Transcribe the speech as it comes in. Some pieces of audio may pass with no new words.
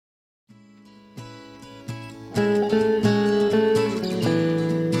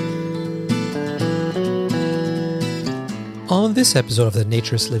On this episode of the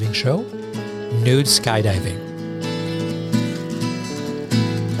Naturist Living Show, Nude Skydiving.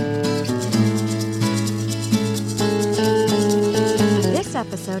 This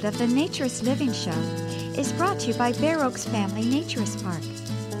episode of the Naturist Living Show is brought to you by Bear Oaks Family Naturist Park.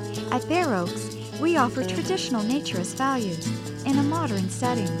 At Bear Oaks, we offer traditional naturist values in a modern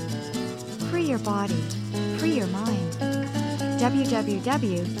setting. Free your body, free your mind.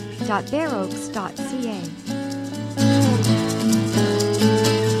 www.bearoaks.ca.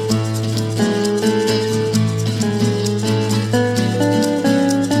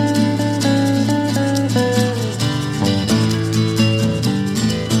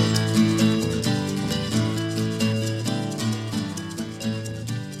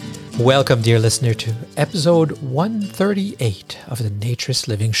 Welcome, dear listener, to episode 138 of the Naturist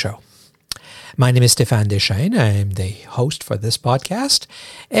Living Show. My name is Stéphane Deschaines. I am the host for this podcast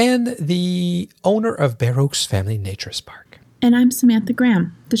and the owner of Bear Oaks Family Naturist Park. And I'm Samantha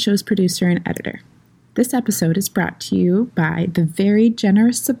Graham, the show's producer and editor. This episode is brought to you by the very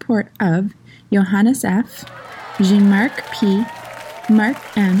generous support of Johannes F., Jean-Marc P., Mark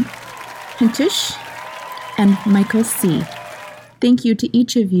M., Hintish, and Michael C. Thank you to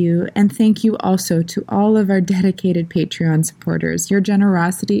each of you, and thank you also to all of our dedicated Patreon supporters. Your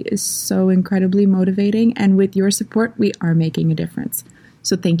generosity is so incredibly motivating, and with your support, we are making a difference.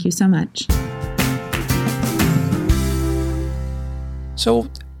 So thank you so much. So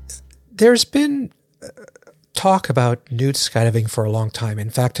there's been talk about nude skydiving for a long time.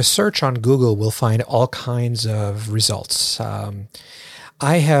 In fact, a search on Google will find all kinds of results.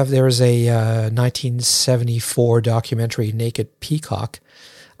 There was a 1974 documentary, Naked Peacock,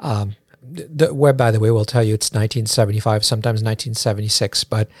 where, by the way, will tell you it's 1975, sometimes 1976,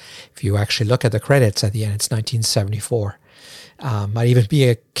 but if you actually look at the credits at the end, it's 1974. Might even be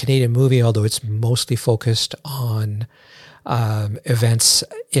a Canadian movie, although it's mostly focused on events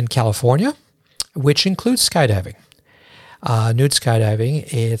in California, which includes skydiving. Nude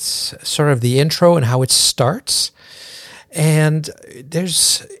skydiving, it's sort of the intro and how it starts. And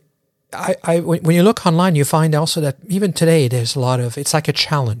when you look online, you find also that even today there's it's like a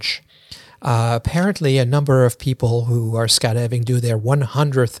challenge. Apparently, a number of people who are skydiving do their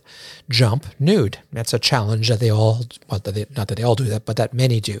 100th jump nude. That's a challenge that not that they all do that, but that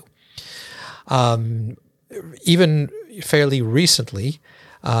many do. Even fairly recently,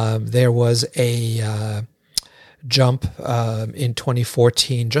 there was a jump in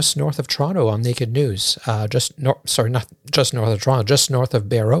 2014 just north of Toronto on Naked News, not just north of Toronto, just north of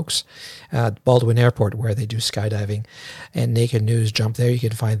Bear Oaks at Baldwin Airport, where they do skydiving, and Naked News jump there. You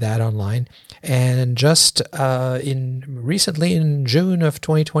can find that online. And just recently in June of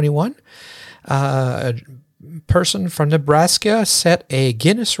 2021, a person from Nebraska set a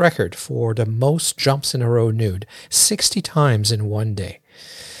Guinness record for the most jumps in a row nude, 60 times in one day.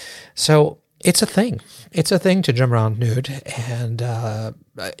 So it's a thing. It's a thing to jump around nude, and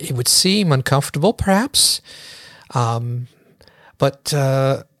it would seem uncomfortable, perhaps, but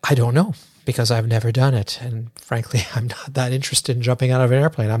I don't know, because I've never done it, and frankly, I'm not that interested in jumping out of an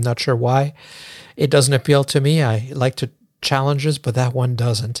airplane. I'm not sure why. It doesn't appeal to me. I like challenges, but that one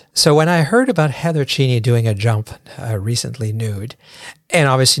doesn't. So when I heard about Heather Cheney doing a jump recently nude, and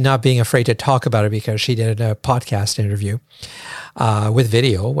obviously not being afraid to talk about it because she did a podcast interview with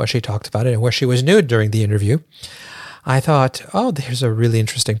video where she talked about it and where she was nude during the interview, I thought, oh, there's a really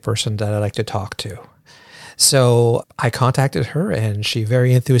interesting person that I'd like to talk to. So I contacted her, and she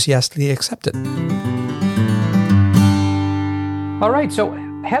very enthusiastically accepted. All right, so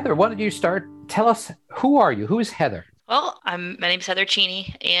Heather, why don't you start? Tell us, who are you? Who is Heather? Well, my name's Heather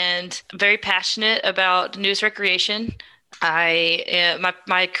Cheney, and I'm very passionate about news recreation.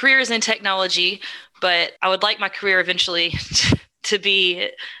 My career is in technology, but I would like my career eventually to be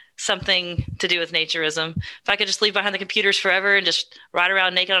something to do with naturism. If I could just leave behind the computers forever and just ride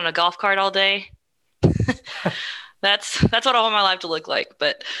around naked on a golf cart all day, that's what I want my life to look like.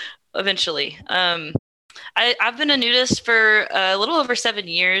 But eventually, I've been a nudist for a little over 7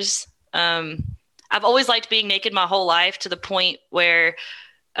 years. I've always liked being naked my whole life, to the point where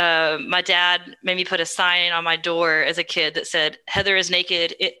my dad made me put a sign on my door as a kid that said, "Heather is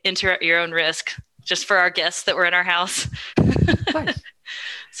naked, enter at your own risk," just for our guests that were in our house. Nice.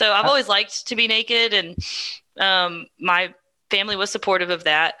 So I've always liked to be naked, and my family was supportive of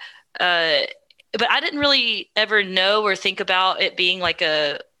that. But I didn't really ever know or think about it being like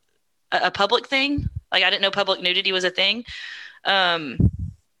a public thing. Like, I didn't know public nudity was a thing.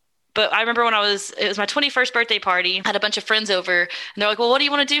 But I remember when it was my 21st birthday party, I had a bunch of friends over, and they're like, "Well, what do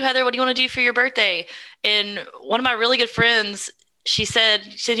you want to do, Heather? What do you want to do for your birthday?" And one of my really good friends she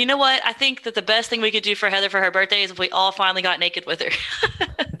said, you know what? I think that the best thing we could do for Heather for her birthday is if we all finally got naked with her.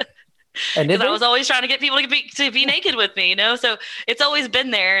 And did Because I they? was always trying to get people to be naked with me, you know? So it's always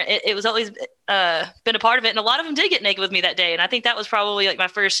been there. It was always been a part of it. And a lot of them did get naked with me that day. And I think that was probably like my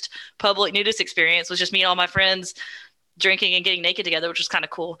first public nudist experience, was just me and all my friends drinking and getting naked together, which was kind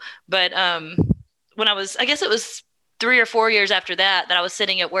of cool. But when I guess it was 3 or 4 years after that I was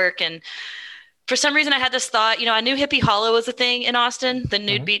sitting at work, and for some reason I had this thought, I knew Hippie Hollow was a thing in Austin, the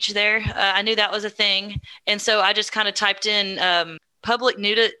nude beach there. I knew that was a thing. And so I just kind of typed in public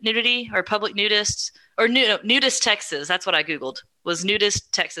nudity or public nudists or nudist Texas. That's what I Googled, was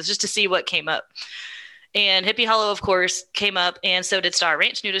nudist Texas, just to see what came up. And Hippie Hollow, of course, came up, and so did Star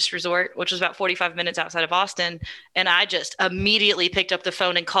Ranch Nudist Resort, which was about 45 minutes outside of Austin. And I just immediately picked up the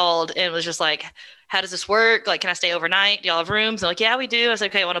phone and called and was just like, how does this work? Like, can I stay overnight? Do y'all have rooms? They're like, yeah, we do. I was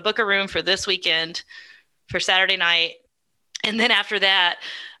like, okay, I want to book a room for this weekend for Saturday night. And then after that,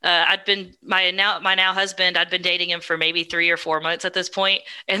 I'd been my now husband. I'd been dating him for maybe 3 or 4 months at this point.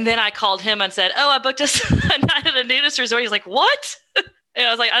 And then I called him and said, "Oh, I booked us a night at a nudist resort." He's like, "What?" And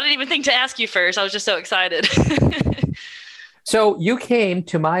I was like, "I didn't even think to ask you first. I was just so excited." So you came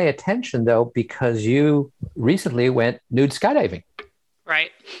to my attention though because you recently went nude skydiving.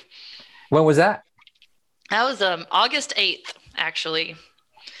 Right. When was that? That was August 8th, actually.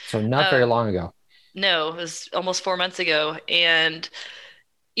 So not very long ago. No, it was almost 4 months ago. And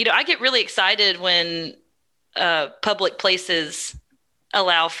I get really excited when public places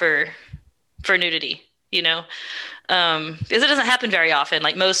allow for nudity, because it doesn't happen very often.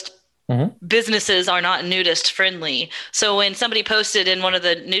 Like most businesses are not nudist friendly. So when somebody posted in one of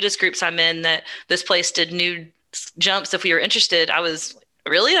the nudist groups I'm in that this place did nude jumps if we were interested, I was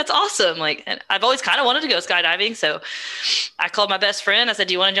really, that's awesome. Like, and I've always kind of wanted to go skydiving. So I called my best friend. I said,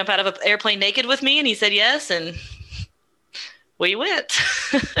 "Do you want to jump out of an airplane naked with me?" And he said yes. And we went.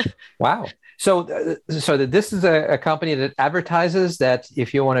 Wow. So this is a company that advertises that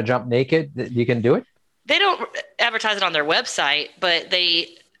if you want to jump naked, that you can do it? They don't advertise it on their website, but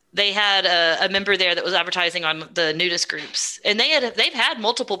they had a member there that was advertising on the nudist groups, and they've had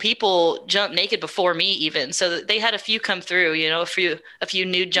multiple people jump naked before me even. So they had a few come through, a few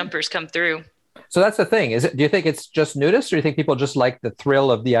nude jumpers come through. So that's the thing. Do you think it's just nudists, or do you think people just like the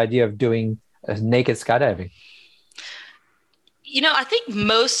thrill of the idea of doing naked skydiving? I think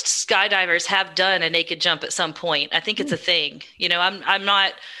most skydivers have done a naked jump at some point. I think it's a thing. I'm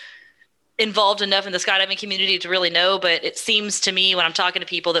not involved enough in the skydiving community to really know, but it seems to me when I'm talking to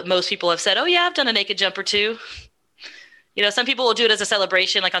people that most people have said, "Oh yeah, I've done a naked jump or two." Some people will do it as a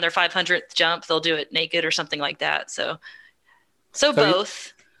celebration, like on their 500th jump, they'll do it naked or something like that. So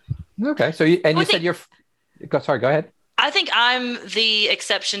both. Okay. So you said you're, sorry, go ahead. I think I'm the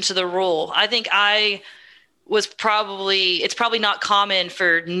exception to the rule. I think it's probably not common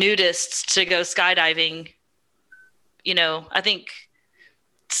for nudists to go skydiving. I think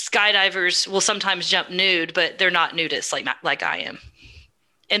skydivers will sometimes jump nude, but they're not nudists like I am.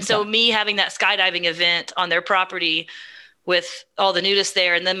 And so me having that skydiving event on their property with all the nudists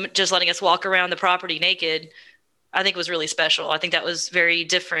there and them just letting us walk around the property naked, I think was really special. I think that was very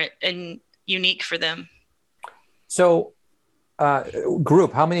different and unique for them. So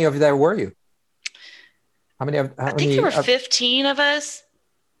group, how many of there were you? I think there were 15 of us.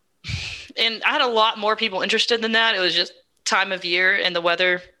 And I had a lot more people interested than that. It was just time of year and the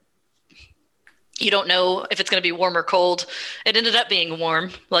weather. You don't know if it's going to be warm or cold. It ended up being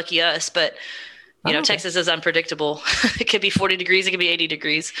warm, lucky us, but Texas is unpredictable. It could be 40 degrees, it could be 80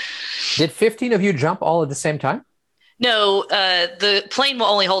 degrees. Did 15 of you jump all at the same time? No, the plane will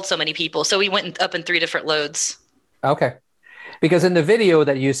only hold so many people, so we went up in 3 different loads. Okay. Because in the video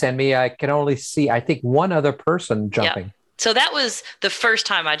that you sent me, I can only see, I think, one other person jumping. Yeah. So that was the first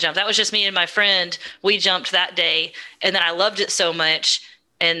time I jumped. That was just me and my friend. We jumped that day, and then I loved it so much.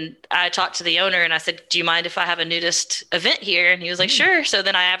 And I talked to the owner, and I said, "Do you mind if I have a nudist event here?" And he was like, "Sure." So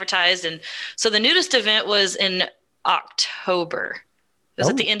then I advertised. And so the nudist event was in October. It was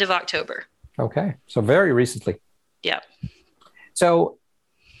at the end of October. Okay. So very recently. Yeah. So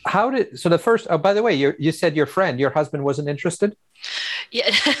the first, by the way, you said your husband wasn't interested? Yeah,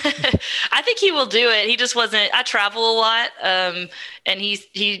 I think he will do it. He just wasn't. I travel a lot, and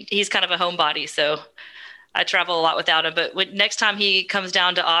he's kind of a homebody, so I travel a lot without him. But next time he comes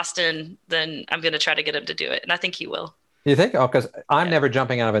down to Austin, then I'm going to try to get him to do it, and I think he will. You think? Oh, because I'm never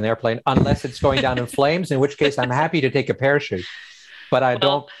jumping out of an airplane unless it's going down in flames, in which case I'm happy to take a parachute. but I Well,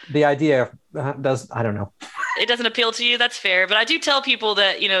 don't. The idea I don't know. it doesn't appeal to you. That's fair. But I do tell people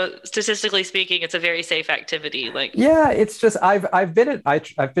that, statistically speaking, it's a very safe activity. Like, Yeah, it's just I've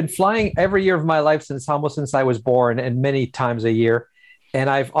been flying every year of my life since I was born, and many times a year, and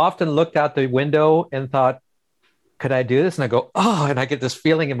I've often looked out the window and thought, could I do this? And I go, oh, and I get this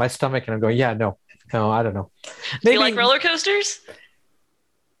feeling in my stomach, and I'm going, yeah, no, I don't know. do you like roller coasters?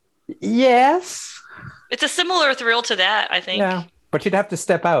 Yes. It's a similar thrill to that, I think. Yeah, but you'd have to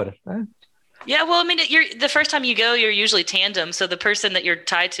step out. Yeah, well, I mean, you're the first time you go, you're usually tandem, so the person that you're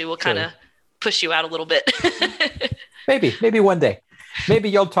tied to will kind of push you out a little bit. Maybe one day. Maybe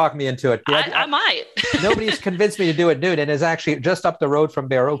you'll talk me into it. I might. Nobody's convinced me to do it nude, and it's actually just up the road from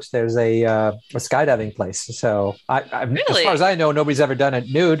Bear Oaks. There's a skydiving place. So Really? as far as I know, nobody's ever done it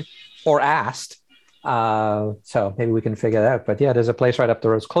nude or asked. So maybe we can figure that out. But yeah, there's a place right up the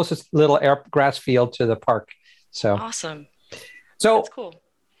road. It's closest little grass field to the park. So awesome. So that's cool.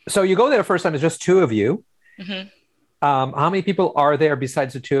 So you go there the first time. It's just two of you. Mm-hmm. How many people are there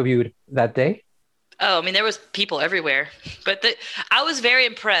besides the two of you that day? Oh, I mean, there was people everywhere, but I was very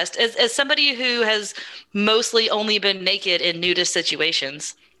impressed as somebody who has mostly only been naked in nudist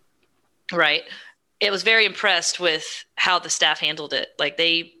situations. Right. It was very impressed with how the staff handled it. Like,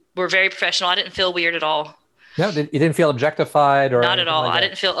 they were very professional. I didn't feel weird at all. No, you didn't feel objectified or not at all. Like I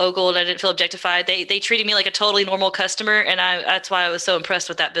didn't feel ogled. I didn't feel objectified. They treated me like a totally normal customer, and that's why I was so impressed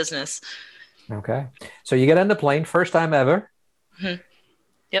with that business. Okay, so you get on the plane, first time ever. Mm-hmm.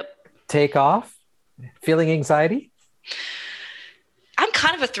 Yep. Take off. Feeling anxiety? I'm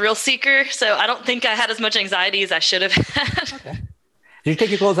kind of a thrill seeker, so I don't think I had as much anxiety as I should have had. Okay. Did you take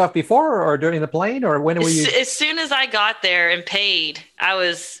your clothes off before or during the plane, or when were you? As soon as I got there and paid,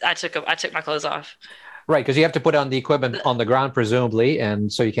 I took my clothes off. Right, because you have to put on the equipment on the ground, presumably,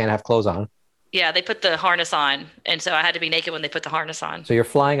 and so you can't have clothes on. Yeah, they put the harness on, and so I had to be naked when they put the harness on. So you're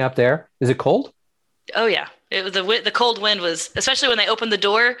flying up there. Is it cold? Oh yeah, it was the cold wind was, especially when they opened the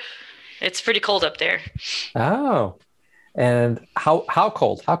door. It's pretty cold up there. Oh, and how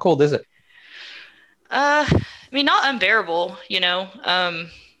cold? How cold is it? I mean, not unbearable.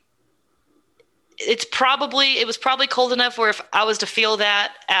 It was probably cold enough where if I was to feel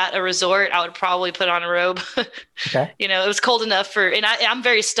that at a resort, I would probably put on a robe. Okay. It was cold enough and I'm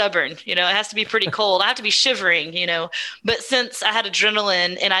very stubborn, it has to be pretty cold. I have to be shivering, but since I had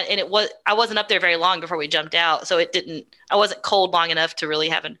adrenaline I wasn't up there very long before we jumped out. So I wasn't cold long enough to really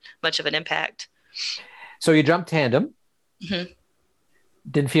have much of an impact. So you jumped tandem. Mm-hmm.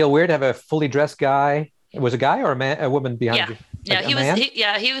 Didn't feel weird to have a fully dressed guy. Was a guy or a woman behind you?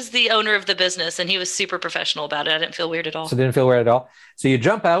 Yeah, he was the owner of the business, and he was super professional about it. I didn't feel weird at all. So didn't feel weird at all. So you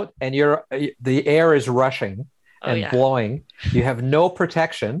jump out, and the air is rushing and blowing. You have no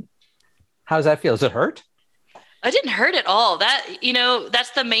protection. How does that feel? Does it hurt? It didn't hurt at all.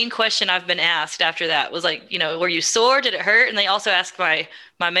 That's the main question I've been asked after that was like, were you sore? Did it hurt? And they also asked my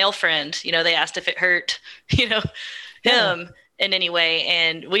male friend, they asked if it hurt, him in any way.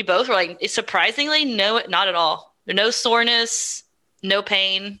 And we both were like, surprisingly, no, not at all. No soreness, no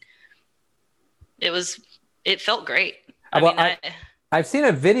pain. It felt great. I've seen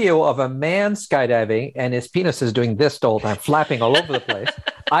a video of a man skydiving and his penis is doing this the whole time, flapping all over the place.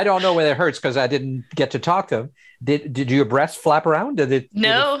 I don't know whether it hurts because I didn't get to talk to him. Did your breast flap around?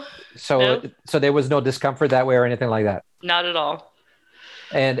 No. So there was no discomfort that way or anything like that? Not at all.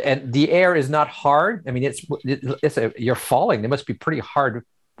 And the air is not hard. I mean, you're falling. There must be pretty hard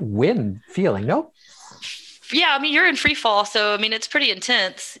wind feeling, no? Yeah, I mean, you're in free fall, so I mean, it's pretty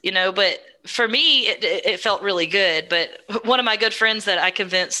intense, but for me, it felt really good. But one of my good friends that I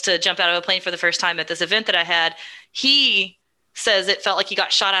convinced to jump out of a plane for the first time at this event that I had, he says it felt like he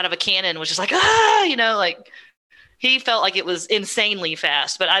got shot out of a cannon, which is like, like he felt like it was insanely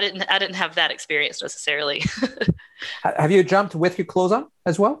fast, but I didn't have that experience necessarily. Have you jumped with your clothes on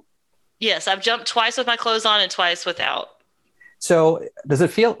as well? Yes, I've jumped twice with my clothes on and twice without. So does it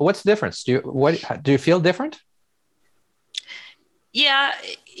feel, what's the difference? Do you feel different? Yeah,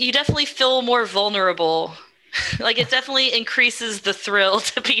 you definitely feel more vulnerable. Like it definitely increases the thrill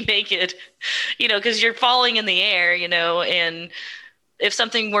to be naked, because you're falling in the air, and if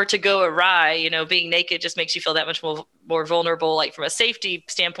something were to go awry, being naked just makes you feel that much more vulnerable, like from a safety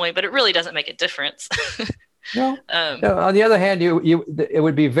standpoint, but it really doesn't make a difference. No. On the other hand, it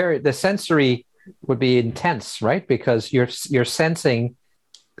would be the sensory would be intense, right? Because you're sensing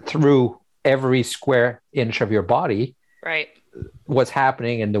through every square inch of your body, right, what's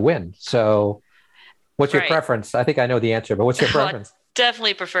happening in the wind. So what's your preference? I think I know the answer, but what's your preference?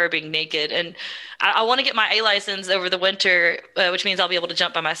 Definitely prefer being naked, and I want to get my A license over the winter, which means I'll be able to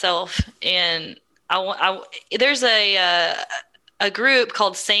jump by myself. And there's a a group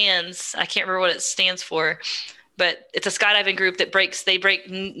called SANS. I can't remember what it stands for, but it's a skydiving group that break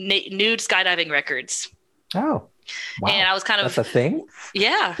nude skydiving records. Oh, wow. And I was kind of, that's a thing?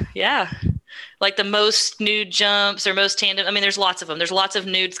 Yeah. Like the most nude jumps or most tandem. I mean, there's lots of them. There's lots of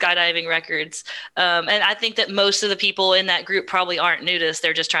nude skydiving records. And I think that most of the people in that group probably aren't nudists.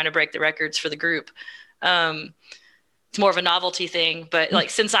 They're just trying to break the records for the group. It's more of a novelty thing, but like,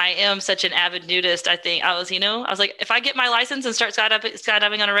 since I am such an avid nudist, I think I was like, if I get my license and start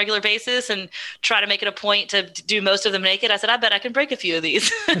skydiving on a regular basis and try to make it a point to do most of them naked, I said, I bet I can break a few of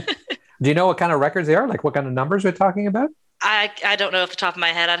these. Do you know what kind of records they are? Like what kind of numbers we're talking about? I don't know off the top of my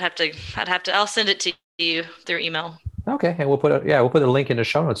head. I'll send it to you through email. Okay. And we'll put a link in the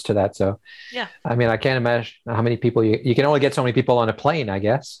show notes to that. So yeah, I mean, I can't imagine how many people you can only get so many people on a plane, I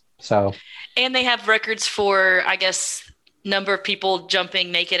guess. So, and they have records for, I guess, number of people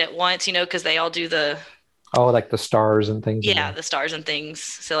jumping naked at once, because they all do like the stars and things. Yeah, the stars and things.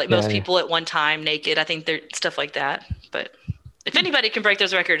 So like most people at one time naked, I think they're stuff like that. But if anybody can break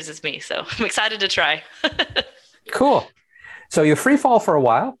those records, it's me. So I'm excited to try. Cool. So you free fall for a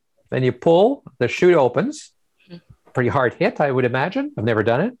while, then you pull, the chute opens. Pretty hard hit, I would imagine. I've never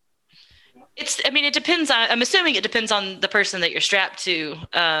done it. It depends on, I'm assuming it depends on the person that you're strapped to.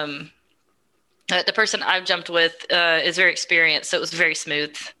 The person I've jumped with is very experienced, so it was very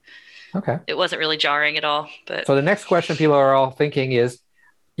smooth. Okay. It wasn't really jarring at all. But so the next question people are all thinking is,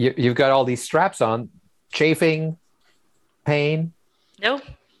 you've got all these straps on, chafing, pain? No.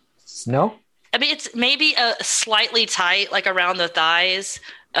 I mean, it's maybe slightly tight, like around the thighs.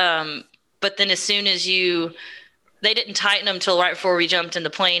 But then as soon as they didn't tighten them till right before we jumped in the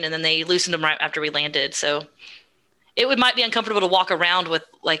plane, and then they loosened them right after we landed. So it might be uncomfortable to walk around with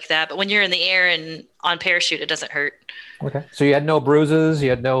like that, but when you're in the air and on parachute, it doesn't hurt. Okay. So you had no bruises,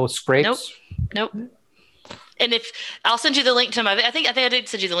 you had no scrapes? Nope. And I'll send you the link to I think I did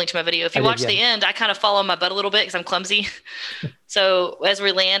send you the link to my video. If you watch the end, I kind of fall on my butt a little bit because I'm clumsy. So as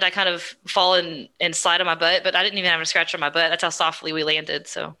we land, I kind of fall and slide on my butt, but I didn't even have a scratch on my butt. That's how softly we landed.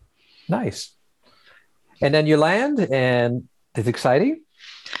 So nice. And then you land, and it's exciting.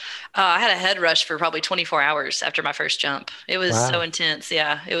 I had a head rush for probably 24 hours after my first jump. It was so intense.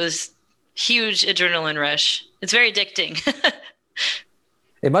 Yeah, it was huge adrenaline rush. It's very addicting.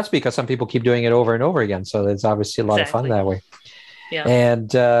 It must be because some people keep doing it over and over again. So there's obviously a lot of fun that way. Yeah. And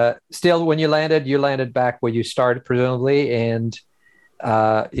still, when you landed back where you started, presumably, and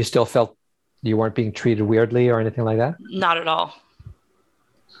you still felt you weren't being treated weirdly or anything like that? Not at all.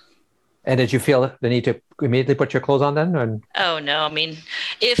 And did you feel the need to immediately put your clothes on then? And oh no, I mean,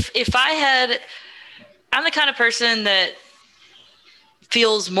 I'm the kind of person that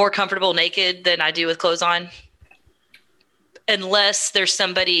feels more comfortable naked than I do with clothes on, unless there's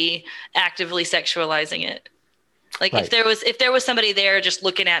somebody actively sexualizing it. Like if there was somebody there just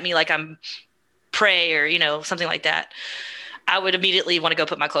looking at me like I'm prey or something like that, I would immediately want to go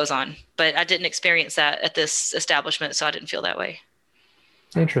put my clothes on. But I didn't experience that at this establishment, so I didn't feel that way.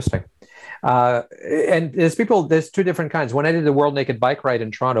 Interesting. And there's two different kinds. When I did the World Naked Bike Ride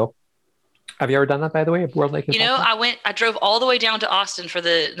in Toronto, have you ever done that, by the way, a World Naked Bike Ride? I drove all the way down to Austin for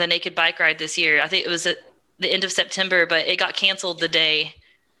the Naked Bike Ride this year. I think it was at the end of September, but it got canceled the day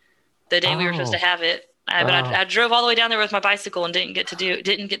we were supposed to have it. But I drove all the way down there with my bicycle and didn't get to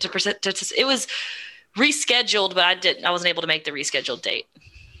present. It was rescheduled, but I wasn't able to make the rescheduled date.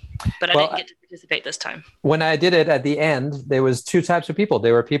 But I didn't get to participate this time. When I did it at the end, there was two types of people.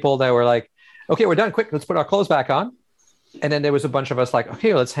 There were people that were like, okay, we're done. Quick, let's put our clothes back on. And then there was a bunch of us like,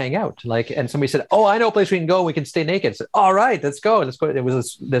 okay, let's hang out. And somebody said, oh, I know a place we can go. We can stay naked. I said, all right, let's go. It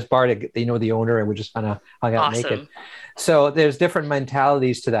was this bar that the owner, and we just kind of hung out naked. So there's different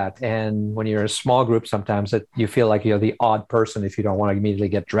mentalities to that. And when you're in a small group, sometimes that you feel like you're the odd person if you don't want to immediately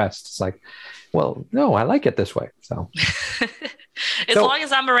get dressed. It's like, well, no, I like it this way. So as long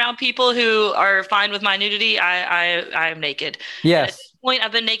as I'm around people who are fine with my nudity, I'm naked. Yes. At this point,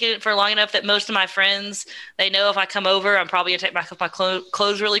 I've been naked for long enough that most of my friends, they know if I come over, I'm probably gonna take off my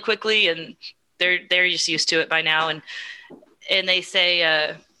clothes really quickly, and they're just used to it by now. And they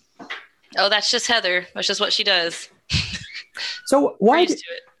say, "Oh, that's just Heather. That's just what she does." So why? Used to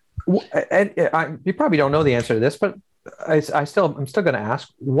it. And you probably don't know the answer to this, but I'm still going to ask.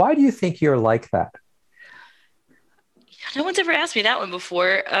 Why do you think you're like that? No one's ever asked me that one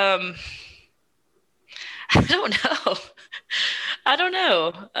before. I don't know.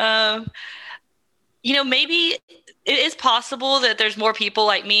 Maybe it is possible that there's more people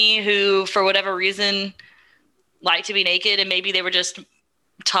like me who, for whatever reason, like to be naked, and maybe they were just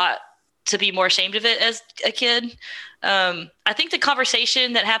taught to be more ashamed of it as a kid. I think the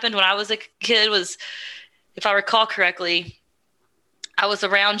conversation that happened when I was a kid was, if I recall correctly, I was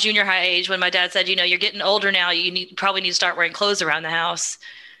around junior high age when my dad said, you're getting older now. Probably need to start wearing clothes around the house.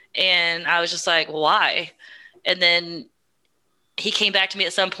 And I was just like, why? And then he came back to me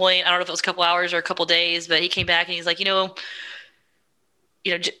at some point. I don't know if it was a couple hours or a couple days, but he came back and he's like,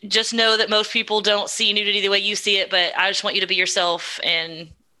 just know that most people don't see nudity the way you see it, but I just want you to be yourself and,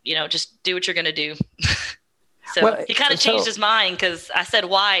 just do what you're going to do. So he kind of changed his mind because I said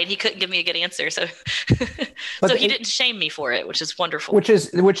why, and he couldn't give me a good answer. So, so he didn't shame me for it, which is wonderful. Which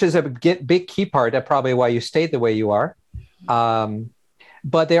is a big key part. That's probably why you stayed the way you are.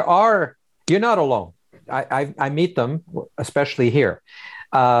 But you're not alone. I meet them, especially here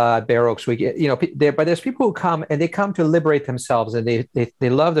at Bear Oaks. We get, but there's people who come and they come to liberate themselves, and they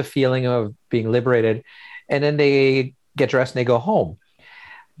love the feeling of being liberated, and then they get dressed and they go home.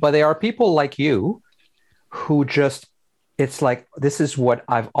 But there are people like you who it's like, this is what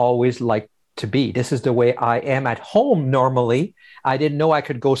I've always liked to be. This is the way I am at home normally. I didn't know I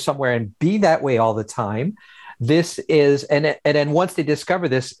could go somewhere and be that way all the time. This is, and then once they discover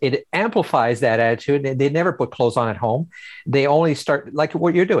this, it amplifies that attitude. They never put clothes on at home. They only start like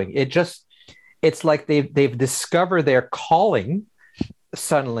what you're doing. It's like they've discovered their calling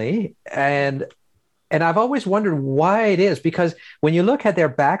suddenly. And I've always wondered why it is, because when you look at their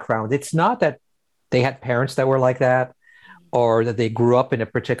background, it's not that they had parents that were like that, or that they grew up in a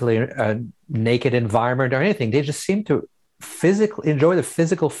particularly naked environment or anything. They just seem to enjoy the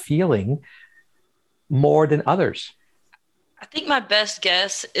physical feeling more than others. I think my best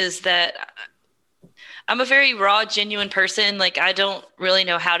guess is that I'm a very raw, genuine person. Like, I don't really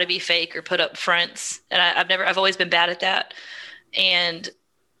know how to be fake or put up fronts. And I've always been bad at that. And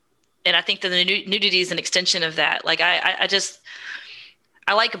I think that the nudity is an extension of that. Like, I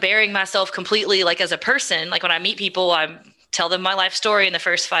like bearing myself completely, like, as a person. Like, when I meet people, I tell them my life story in the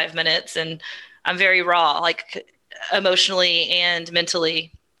first 5 minutes, and I'm very raw, like, emotionally and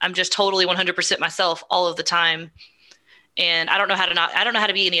mentally. I'm just totally 100% myself all of the time. And I don't know how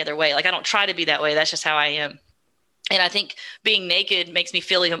to be any other way. Like, I don't try to be that way. That's just how I am. And I think being naked makes me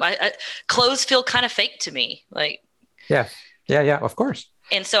feel even, clothes feel kind of fake to me. Like, yeah, of course.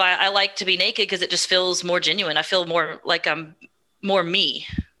 And so I like to be naked because it just feels more genuine. I feel more like I'm more me.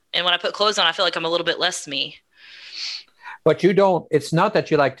 And when I put clothes on, I feel like I'm a little bit less me. But it's not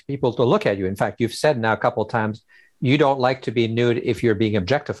that you like people to look at you. In fact, you've said now a couple of times, you don't like to be nude if you're being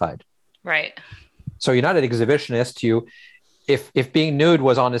objectified. Right. So you're not an exhibitionist. If being nude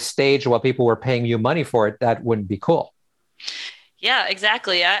was on a stage while people were paying you money for it, that wouldn't be cool. Yeah,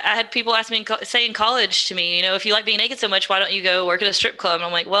 exactly. I had people ask me, say in college to me, if you like being naked so much, why don't you go work at a strip club? And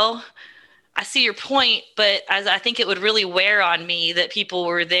I'm like, well, I see your point, but I think it would really wear on me that people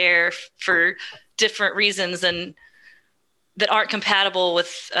were there for different reasons and that aren't compatible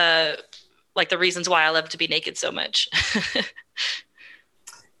with like the reasons why I love to be naked so much.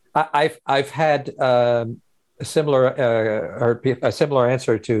 I've had a similar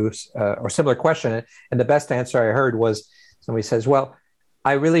answer to or similar question, and the best answer I heard was somebody says, "Well,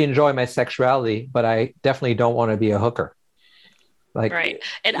 I really enjoy my sexuality, but I definitely don't want to be a hooker." Like, right,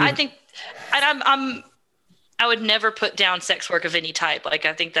 and I think, and I would never put down sex work of any type. Like,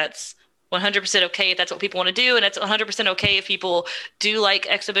 I think that's 100% okay if that's what people want to do. And it's 100% okay if people do like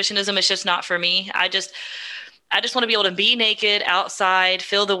exhibitionism. It's just not for me. I just want to be able to be naked outside,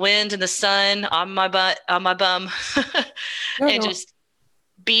 feel the wind and the sun on my bum, and just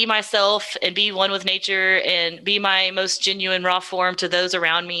be myself and be one with nature and be my most genuine raw form to those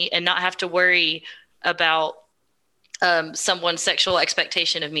around me and not have to worry about someone's sexual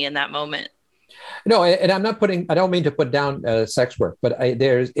expectation of me in that moment. No, and I don't mean to put down sex work, but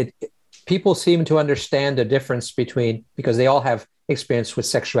people seem to understand the difference because they all have experience with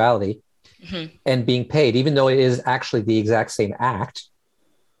sexuality and being paid, even though it is actually the exact same act,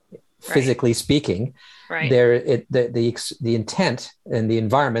 physically speaking. Right. The intent and the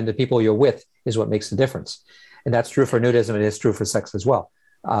environment, the people you're with, is what makes the difference. And that's true for nudism. It is true for sex as well.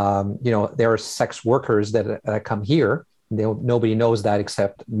 There are sex workers that come here. Nobody knows that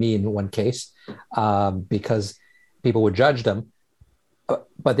except me in one case, because people would judge them.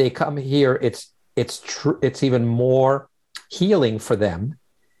 But they come here. It's even more healing for them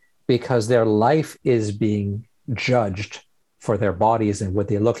because their life is being judged for their bodies and what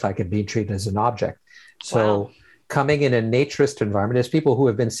they look like and being treated as an object. So coming in a naturist environment, there's people who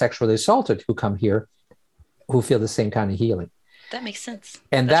have been sexually assaulted who come here who feel the same kind of healing. That makes sense.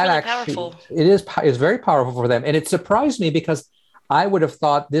 And that's that really actually, powerful. it's very powerful for them. And it surprised me because I would have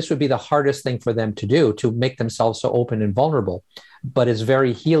thought this would be the hardest thing for them to do, to make themselves so open and vulnerable. But it's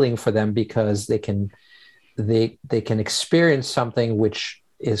very healing for them because they can experience something which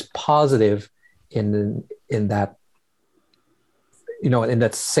is positive in that in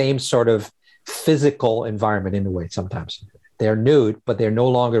that same sort of physical environment in a way. Sometimes they're nude, but they're no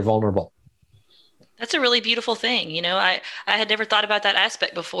longer vulnerable. That's a really beautiful thing. I had never thought about that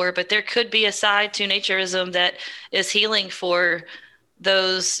aspect before, but there could be a side to naturism that is healing for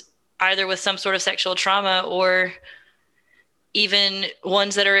those either with some sort of sexual trauma or even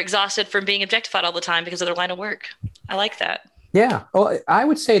ones that are exhausted from being objectified all the time because of their line of work. I like that. Yeah. Well, I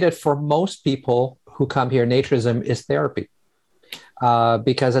would say that for most people who come here, naturism is therapy.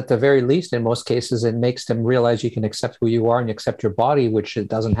 Because at the very least, in most cases, it makes them realize you can accept who you are and accept your body, which it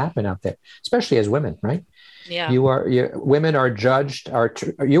doesn't happen out there, especially as women, right? Yeah. Women are judged,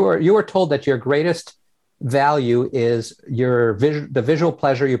 you are told that your greatest value is the visual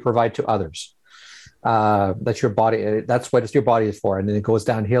pleasure you provide to others. That's your body. That's what your body is for. And then it goes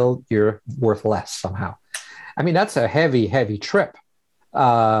downhill. You're worth less somehow. I mean, that's a heavy, heavy trip.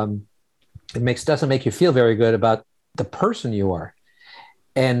 It doesn't make you feel very good about the person you are.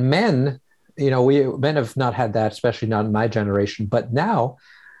 And men, men have not had that, especially not in my generation. But now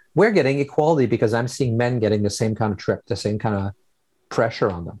we're getting equality because I'm seeing men getting the same kind of trip, the same kind of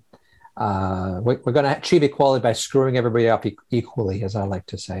pressure on them. We're going to achieve equality by screwing everybody up equally, as I like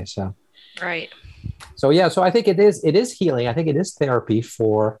to say. So, right. So yeah, so I think it is healing. I think it is therapy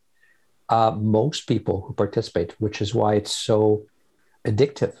for most people who participate, which is why it's so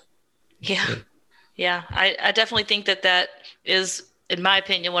addictive. Yeah. Yeah. I definitely think that is, in my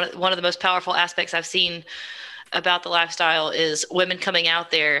opinion, one of the most powerful aspects I've seen about the lifestyle is women coming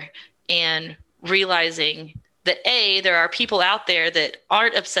out there and realizing that there are people out there that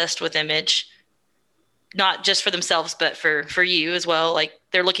aren't obsessed with image, not just for themselves, but for you as well. Like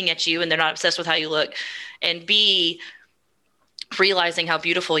they're looking at you and they're not obsessed with how you look, and B, realizing how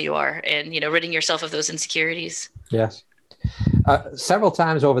beautiful you are and, ridding yourself of those insecurities. Yes. Several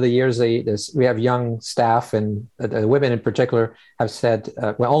times over the years, we have young staff, and the women in particular have said,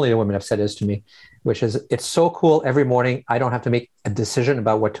 only the women have said this to me, which is, it's so cool every morning. I don't have to make a decision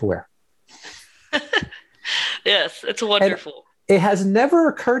about what to wear. Yes, it's wonderful. And it has never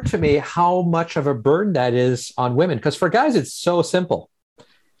occurred to me how much of a burden that is on women, because for guys, it's so simple,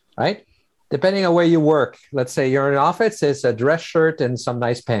 right? Depending on where you work, let's say you're in an office, it's a dress shirt and some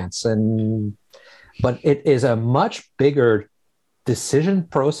nice pants. But it is a much bigger decision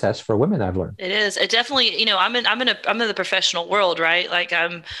process for women, I've learned. It is. It definitely, I'm in the professional world, right? Like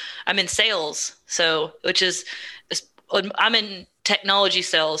I'm in sales. So, I'm in technology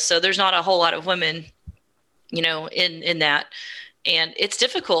sales. So there's not a whole lot of women, in that. And it's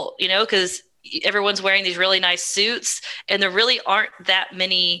difficult, because everyone's wearing these really nice suits and there really aren't that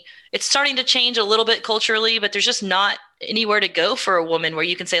many. It's starting to change a little bit culturally, but there's just not anywhere to go for a woman where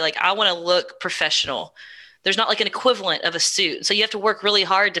you can say, like, I want to look professional. There's not like an equivalent of a suit. So you have to work really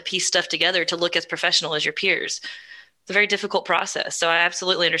hard to piece stuff together to look as professional as your peers. It's a very difficult process. So I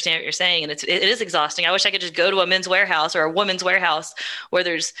absolutely understand what you're saying. And it is exhausting. I wish I could just go to a men's warehouse or a woman's warehouse where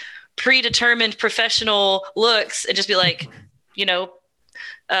there's predetermined professional looks and just be like,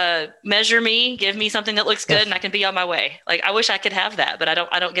 measure me, give me something that looks good, and I can be on my way. Like, I wish I could have that, but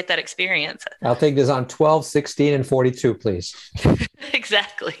I don't get that experience. I'll take this on 12, 16, and 42, please.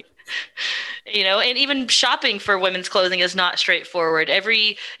 Exactly. And even shopping for women's clothing is not straightforward.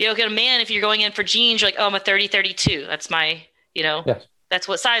 Every, a man, if you're going in for jeans, you're like, oh, I'm a 30, 32. That's my, yes. That's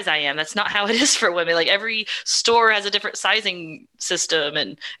what size I am. That's not how it is for women. Like every store has a different sizing system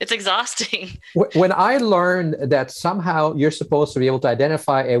and it's exhausting. When I learned that somehow you're supposed to be able to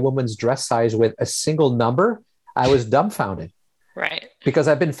identify a woman's dress size with a single number, I was dumbfounded. Right. Because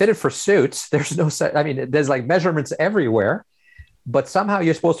I've been fitted for suits. There's there's like measurements everywhere, but somehow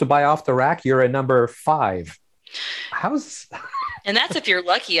you're supposed to buy off the rack. You're a number 5. And that's if you're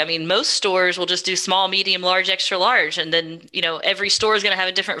lucky. I mean, most stores will just do small, medium, large, extra large. And then, every store is going to have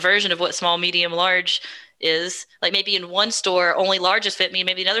a different version of what small, medium, large is. Like maybe in one store, only larges fit me.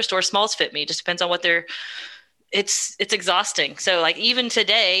 Maybe another store, smalls fit me. It just depends on what it's exhausting. So like even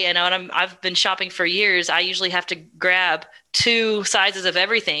today, I've been shopping for years. I usually have to grab 2 sizes of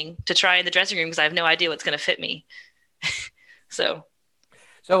everything to try in the dressing room because I have no idea what's going to fit me. So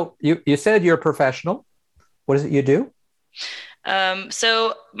you said you're a professional. What is it you do?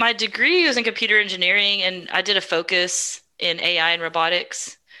 So my degree was in computer engineering and I did a focus in AI and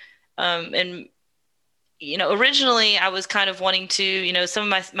robotics. Originally I was kind of wanting to,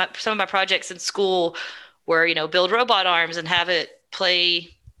 some of my projects in school were, build robot arms and have it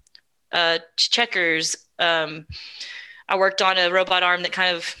play, checkers. I worked on a robot arm that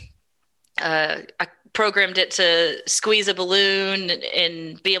kind of, I programmed it to squeeze a balloon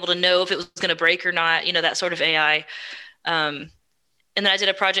and be able to know if it was going to break or not, that sort of AI. and then I did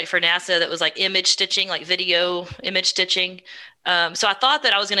a project for NASA that was like image stitching, like video image stitching. So I thought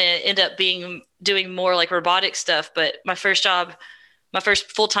that I was going to end up doing more like robotic stuff, but my first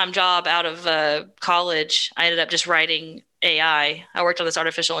full-time job out of college, I ended up just writing AI. I worked on this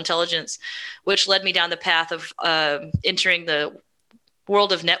artificial intelligence, which led me down the path of entering the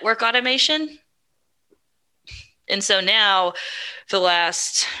world of network automation. And so now, for the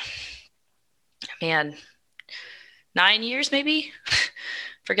last, 9 years maybe,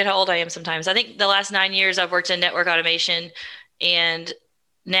 forget how old I am sometimes. I think the last 9 years I've worked in network automation, and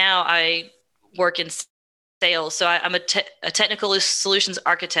now I work in sales. So I'm a technical solutions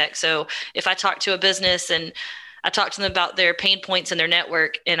architect. So if I talk to a business and I talk to them about their pain points in their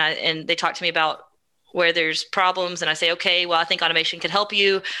network, and they talk to me about where there's problems, and I say, okay, well, I think automation can help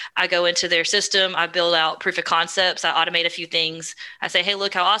you. I go into their system, I build out proof of concepts, I automate a few things. I say, hey,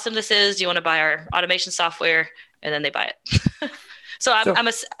 look how awesome this is. Do you want to buy our automation software? And then they buy it. So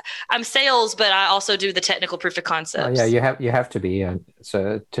I'm sales, but I also do the technical proof of concepts. Yeah, you have to be.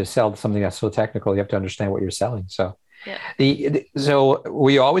 So to sell something that's so technical, you have to understand what you're selling. So, yeah. So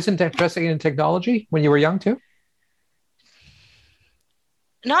were you always interested in technology when you were young too?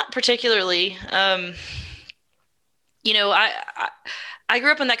 Not particularly. I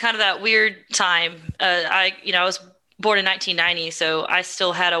grew up in that weird time. I was born in 1990, so I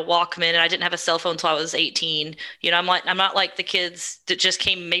still had a Walkman, and I didn't have a cell phone until I was 18. I'm not like the kids that just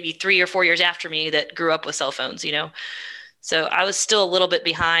came maybe 3 or 4 years after me that grew up with cell phones. So I was still a little bit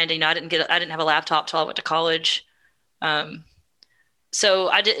behind. I didn't have a laptop till I went to college.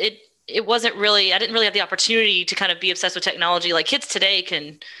 So it wasn't really, I didn't really have the opportunity to kind of be obsessed with technology. Like kids today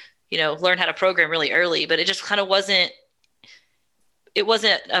can, learn how to program really early, but it just kind of wasn't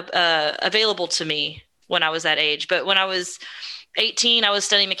available to me when I was that age. But when I was 18, I was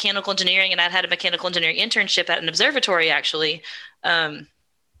studying mechanical engineering, and I'd had a mechanical engineering internship at an observatory, actually,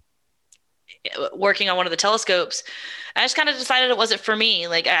 working on one of the telescopes. I just kind of decided it wasn't for me.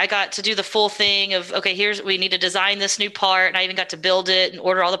 Like I got to do the full thing of, okay, we need to design this new part. And I even got to build it and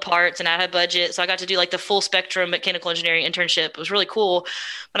order all the parts, and I had a budget. So I got to do like the full spectrum mechanical engineering internship. It was really cool.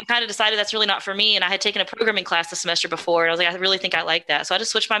 But I kind of decided that's really not for me. And I had taken a programming class the semester before, and I was like, I really think I like that. So I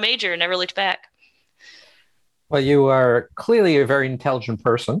just switched my major and never looked back. Well, you are clearly a very intelligent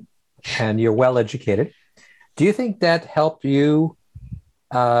person, and you're well educated. Do you think that helped you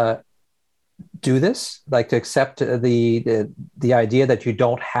do this, like to accept the idea that you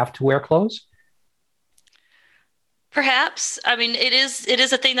don't have to wear clothes? Perhaps. I mean, it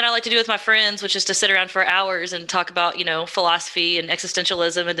is a thing that I like to do with my friends, which is to sit around for hours and talk about, philosophy and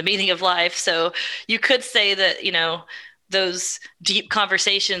existentialism and the meaning of life. So you could say that, those deep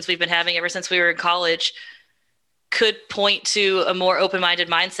conversations we've been having ever since we were in college could point to a more open-minded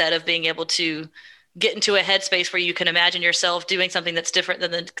mindset of being able to get into a headspace where you can imagine yourself doing something that's different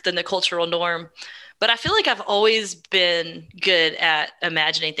than the cultural norm. But I feel like I've always been good at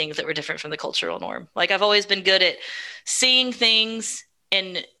imagining things that were different from the cultural norm. Like I've always been good at seeing things,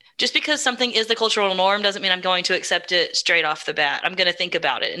 and just because something is the cultural norm doesn't mean I'm going to accept it straight off the bat. I'm going to think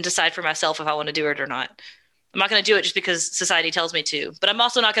about it and decide for myself if I want to do it or not. I'm not going to do it just because society tells me to, but I'm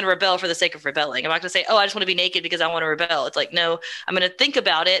also not going to rebel for the sake of rebelling. I'm not going to say, oh, I just want to be naked because I want to rebel. It's like, no, I'm going to think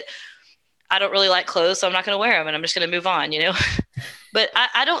about it. I don't really like clothes, so I'm not going to wear them, and I'm just going to move on, But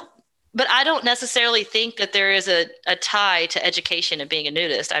I don't necessarily think that there is a tie to education and being a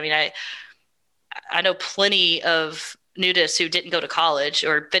nudist. I mean, I know plenty of nudists who didn't go to college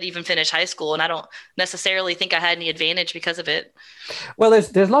or didn't even finish high school, and I don't necessarily think I had any advantage because of it. Well,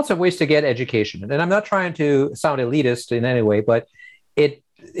 there's lots of ways to get education, and I'm not trying to sound elitist in any way, but it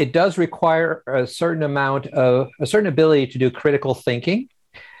does require a certain ability to do critical thinking,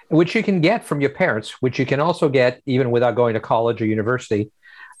 which you can get from your parents, which you can also get even without going to college or university.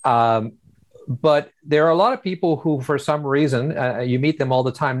 But there are a lot of people who, for some reason, you meet them all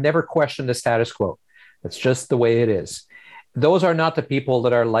the time, never question the status quo. It's just the way it is. Those are not the people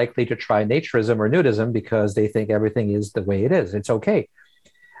that are likely to try naturism or nudism because they think everything is the way it is. It's okay.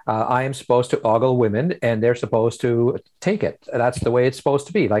 I am supposed to ogle women, and they're supposed to take it. That's the way it's supposed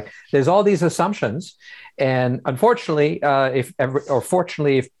to be. Like there's all these assumptions, and unfortunately,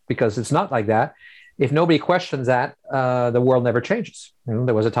 because it's not like that, if nobody questions that, the world never changes.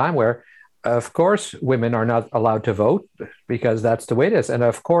 There was a time where, of course, women are not allowed to vote because that's the way it is, and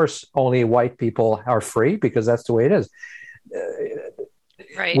of course, only white people are free because that's the way it is.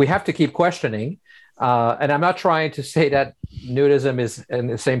 Right. We have to keep questioning. And I'm not trying to say that nudism is in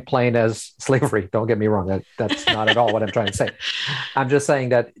the same plane as slavery. Don't get me wrong. That's not at all what I'm trying to say. I'm just saying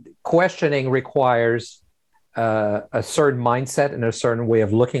that questioning requires a certain mindset and a certain way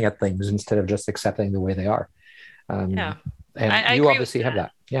of looking at things instead of just accepting the way they are. Yeah. And I you agree with obviously have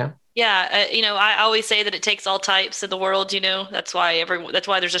that. Yeah. Yeah, I always say that it takes all types in the world, That's why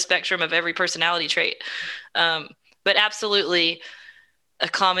there's a spectrum of every personality trait. Um, but absolutely, a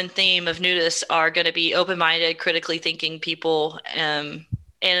common theme of nudists are going to be open-minded, critically thinking people. And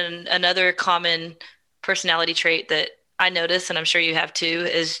another common personality trait that I notice, and I'm sure you have too,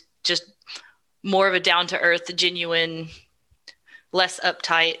 is just more of a down-to-earth, genuine, less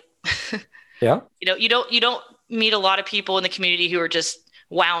uptight. Yeah. You don't meet a lot of people in the community who are just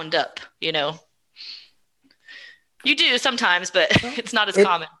wound up. You do sometimes, but it's not as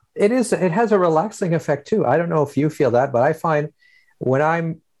common. It is. It has a relaxing effect too. I don't know if you feel that, but I find when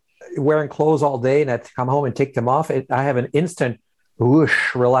I'm wearing clothes all day and I come home and take them off, I have an instant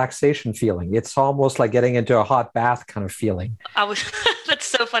whoosh relaxation feeling. It's almost like getting into a hot bath kind of feeling. That's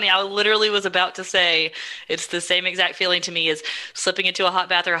so funny. I literally was about to say it's the same exact feeling to me as slipping into a hot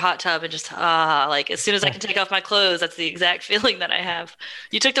bath or a hot tub and just like as soon as I can take off my clothes, that's the exact feeling that I have.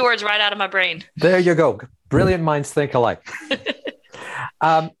 You took the words right out of my brain. There you go. Brilliant minds think alike.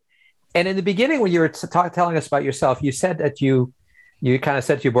 And in the beginning, when you were telling us about yourself, you said that you kind of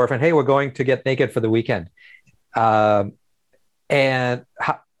said to your boyfriend, "Hey, we're going to get naked for the weekend." And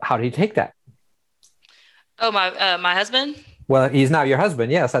how did he take that? Oh, my husband? Well, he's now your husband,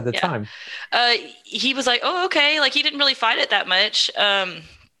 yes, at the time. He was like, "Oh, okay." Like he didn't really fight it that much. And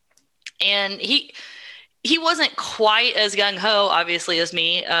he wasn't quite as gung ho, obviously, as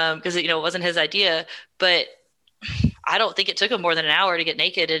me, because it wasn't his idea. But I don't think it took him more than an hour to get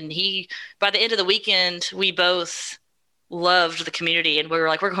naked. And by the end of the weekend, we both loved the community, and we were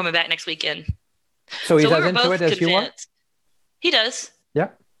like, "We're coming back next weekend." So he does into it as you are? He does. Yeah.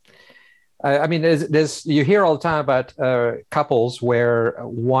 I mean, you hear all the time about couples where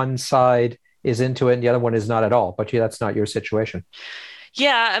one side is into it and the other one is not at all, but that's not your situation.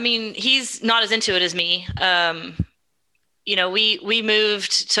 Yeah, I mean, he's not as into it as me. We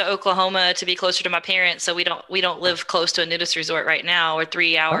moved to Oklahoma to be closer to my parents, so we don't live close to a nudist resort right now. We're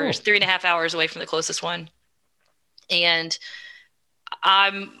 3.5 hours away from the closest one. And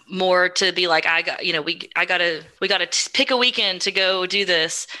I'm more to be like, we gotta pick a weekend to go do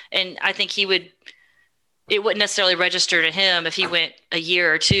this. And I think it wouldn't necessarily register to him if he went a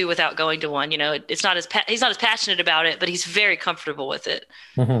year or two without going to one. He's not as passionate about it, but he's very comfortable with it.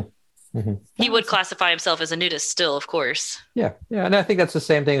 Mm-hmm. Mm-hmm. He would classify himself as a nudist still, of course. Yeah. Yeah. And I think that's the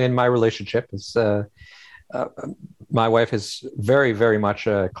same thing in my relationship. My wife is very, very much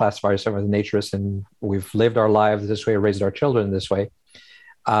classified herself as a naturist, and we've lived our lives this way, raised our children this way.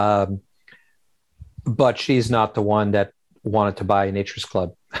 But she's not the one that wanted to buy a naturist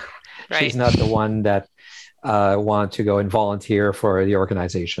club. Right. She's not the one that wanted to go and volunteer for the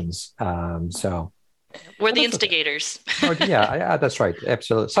organizations. So we're the instigators. Okay. Yeah, that's right.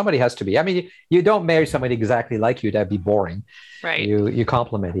 Absolutely. Somebody has to be. I mean, you don't marry somebody exactly like you. That'd be boring. Right. You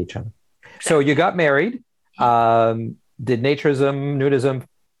complement each other. Exactly. So you got married. Did naturism, nudism,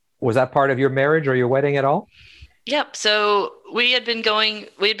 was that part of your marriage or your wedding at all? Yep. So we had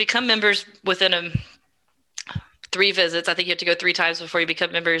become members within 3 visits. I think you have to go 3 times before you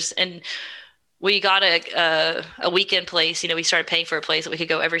become members. And we got a weekend place. We started paying for a place that we could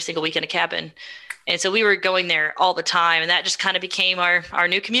go every single week in a cabin. And so we were going there all the time. And that just kind of became our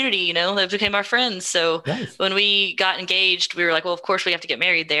new community, that became our friends. So nice. When we got engaged, we were like, well, of course we have to get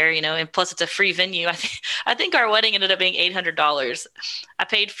married there, and plus it's a free venue. I think our wedding ended up being $800. I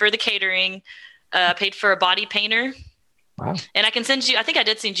paid for the catering, paid for a body painter. Wow. And I can send you, I think I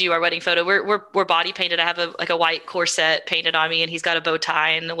did send you our wedding photo. We're body painted. I have a white corset painted on me, and he's got a bow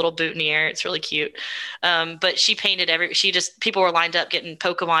tie and a little boutonniere. It's really cute. But she painted people were lined up getting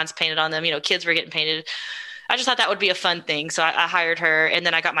Pokemons painted on them. Kids were getting painted. I just thought that would be a fun thing. So I hired her, and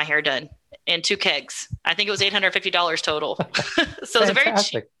then I got my hair done and 2 kegs. I think it was $850 total. So it was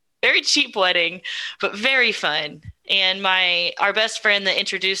a very cheap wedding, but very fun. And our best friend that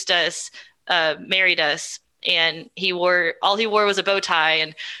introduced us, married us. And all he wore was a bow tie,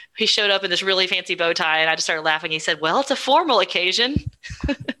 and he showed up in this really fancy bow tie, and I just started laughing. He said, well, it's a formal occasion.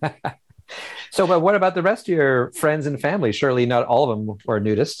 So, but what about the rest of your friends and family? Surely not all of them were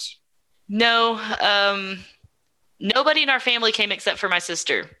nudists. No, nobody in our family came except for my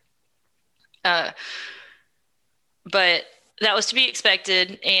sister. But that was to be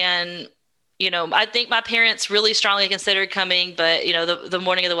expected. And I think my parents really strongly considered coming, but the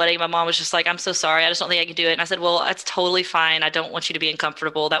morning of the wedding, my mom was just like, I'm so sorry. I just don't think I can do it. And I said, well, that's totally fine. I don't want you to be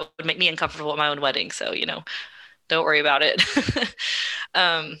uncomfortable. That would make me uncomfortable at my own wedding. So, don't worry about it.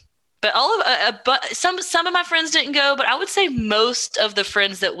 But some of my friends didn't go, but I would say most of the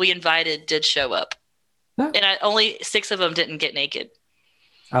friends that we invited did show up. Huh. And only 6 of them didn't get naked.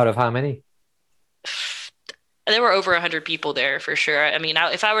 Out of how many? There were over 100 people there for sure. I mean,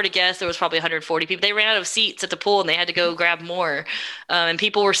 if I were to guess, there was probably 140 people. They ran out of seats at the pool and they had to go grab more. And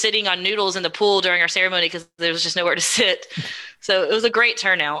people were sitting on noodles in the pool during our ceremony because there was just nowhere to sit. So it was a great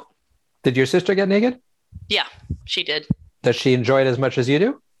turnout. Did your sister get naked? Yeah, she did. Does she enjoy it as much as you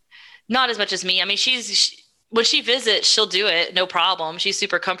do? Not as much as me. I mean, when she visits, she'll do it, no problem. She's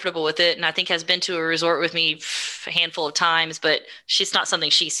super comfortable with it, and I think has been to a resort with me a handful of times, but she's not something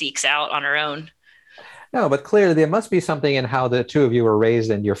she seeks out on her own. No, but clearly there must be something in how the two of you were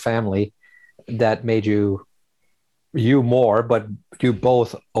raised in your family that made you more, but you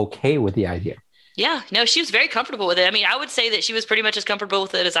both okay with the idea. Yeah, no, she was very comfortable with it. I mean, I would say that she was pretty much as comfortable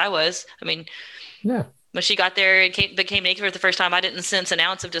with it as I was. I mean, yeah. When she got there and became naked for the first time, I didn't sense an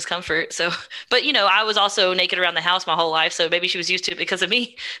ounce of discomfort. So, but I was also naked around the house my whole life, so maybe she was used to it because of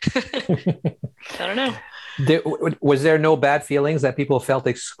me. I don't know. Was there no bad feelings that people felt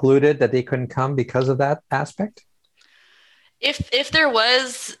excluded, that they couldn't come because of that aspect? If there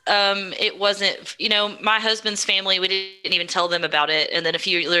was, it wasn't, my husband's family, we didn't even tell them about it. And then a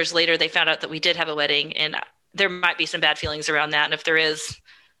few years later, they found out that we did have a wedding, and there might be some bad feelings around that. And if there is,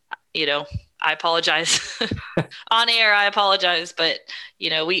 I apologize on air. I apologize, but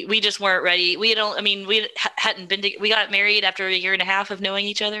we just weren't ready. We hadn't been, we got married after a year and a half of knowing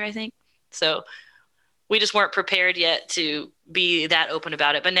each other, I think. So we just weren't prepared yet to be that open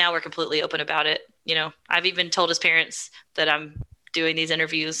about it, but now we're completely open about it. I've even told his parents that I'm doing these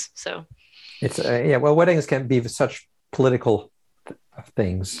interviews. So it's well, weddings can be such political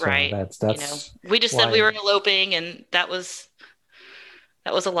things, right? That's we just said we were eloping, and that was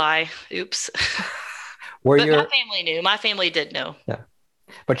a lie. Oops. But my family knew. My family did know. Yeah,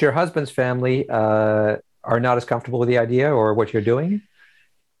 but your husband's family are not as comfortable with the idea or what you're doing?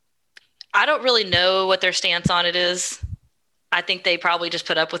 I don't really know what their stance on it is. I think they probably just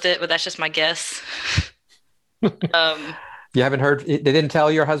put up with it, but that's just my guess. You haven't heard? They didn't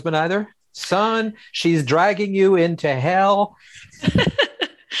tell your husband either? Son, she's dragging you into hell.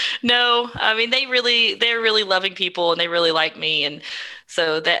 No, I mean, they're really loving people, and they really like me. And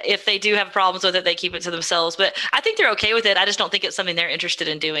so that if they do have problems with it, they keep it to themselves. But I think they're okay with it. I just don't think it's something they're interested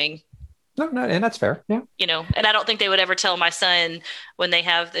in doing. No, and that's fair. Yeah. And I don't think they would ever tell my son when they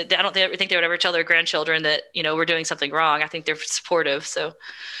have, I don't think they would ever tell their grandchildren that, we're doing something wrong. I think they're supportive. So.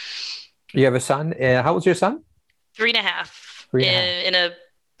 You have a son. How old's your son? 3.5.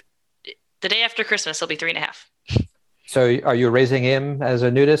 The day after Christmas, he'll be 3.5. So are you raising him as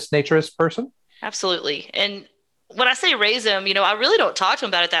a nudist, naturist person? Absolutely. And when I say raise him, I really don't talk to him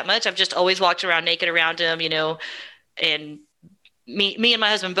about it that much. I've just always walked around naked around him, and me and my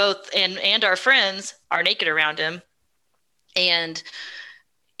husband both and our friends are naked around him. And,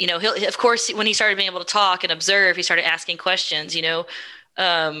 he'll, of course, when he started being able to talk and observe, he started asking questions,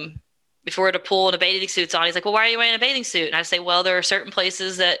 before at a pool and a bathing suit's on. He's like, well, why are you wearing a bathing suit? And I say, well, there are certain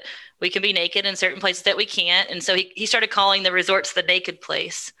places that we can be naked and certain places that we can't. And so he started calling the resorts the naked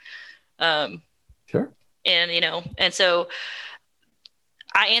place. Sure. And, and so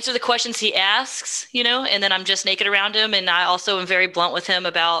I answer the questions he asks, and then I'm just naked around him. And I also am very blunt with him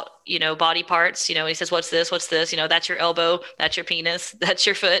about, body parts. He says, what's this? What's this? That's your elbow. That's your penis. That's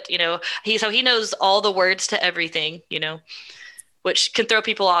your foot. So he knows all the words to everything, which can throw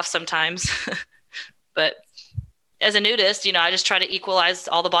people off sometimes. But as a nudist, I just try to equalize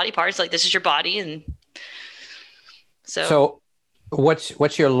all the body parts. Like, this is your body. And so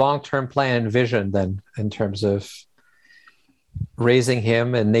what's your long-term plan and vision then in terms of raising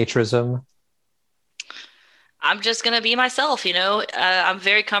him and naturism? I'm just going to be myself, I'm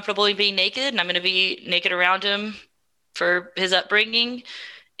very comfortable in being naked, and I'm going to be naked around him for his upbringing.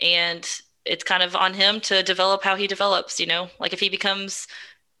 And it's kind of on him to develop how he develops, like if he becomes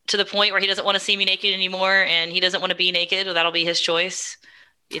to the point where he doesn't want to see me naked anymore and he doesn't want to be naked, well, that'll be his choice,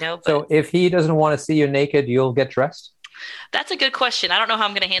 But so if he doesn't want to see you naked, you'll get dressed? That's a good question. I don't know how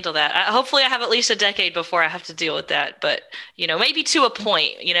I'm going to handle that. Hopefully I have at least a decade before I have to deal with that. But, maybe to a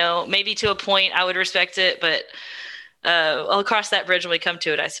point, I would respect it. But I'll cross that bridge when we come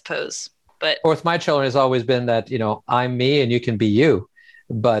to it, I suppose. But with my children, it's always been that, I'm me and you can be you.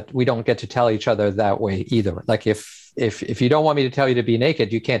 But we don't get to tell each other that way either. Like if you don't want me to tell you to be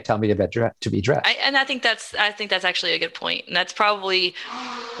naked, you can't tell me to be dressed. I think that's actually a good point. And that's probably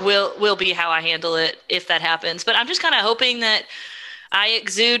will be how I handle it if that happens. But I'm just kind of hoping that I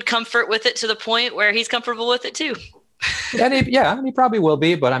exude comfort with it to the point where he's comfortable with it too. And he probably will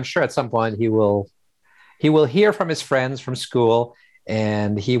be, but I'm sure at some point he will hear from his friends from school,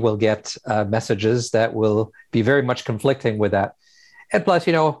 and he will get messages that will be very much conflicting with that. And plus,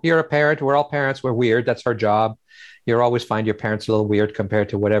 you're a parent. We're all parents. We're weird. That's our job. You'll always find your parents a little weird compared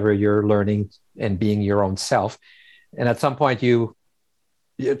to whatever you're learning and being your own self. And at some point, your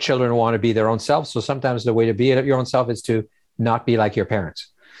children want to be their own self. So sometimes the way to be your own self is to not be like your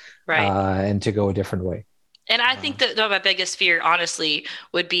parents, right? And to go a different way. And I think that my biggest fear, honestly,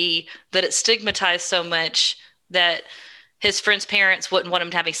 would be that it's stigmatized so much that his friends' parents wouldn't want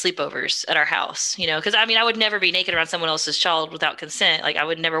him having sleepovers at our house, because I would never be naked around someone else's child without consent. Like I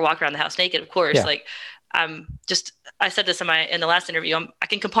would never walk around the house naked, of course. Yeah. Like I said this in the last interview, I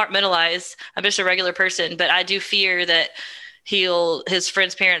can compartmentalize. I'm just a regular person, but I do fear that his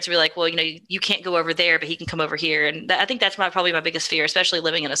friends' parents will be like, well, you can't go over there, but he can come over here. And I think that's probably my biggest fear, especially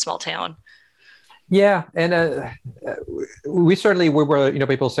living in a small town. Yeah, and we were.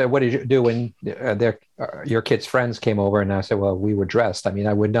 People say, "What did you do when your kids' friends came over?" And I said, "Well, we were dressed." I mean,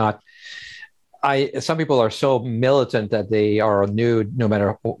 I would not. Some people are so militant that they are nude no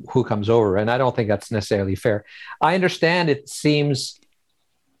matter who comes over, and I don't think that's necessarily fair. I understand it seems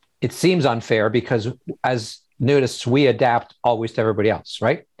unfair because as nudists, we adapt always to everybody else,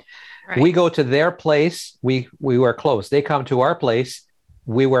 right? We go to their place, we wear clothes. They come to our place,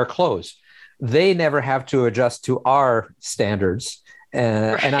 we wear clothes. They never have to adjust to our standards.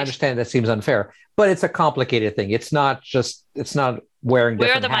 And I understand that seems unfair, but it's a complicated thing. It's not wearing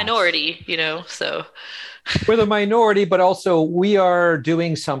different We're the hats. minority, so. We're the minority, but also we are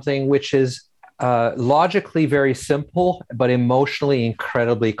doing something which is logically very simple, but emotionally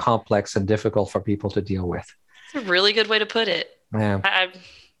incredibly complex and difficult for people to deal with. It's a really good way to put it. Yeah. I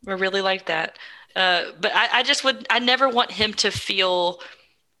really like that. But I never want him to feel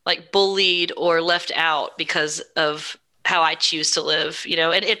like bullied or left out because of how I choose to live,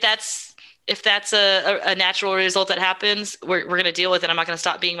 and if that's a natural result that happens, we're going to deal with it. I'm not going to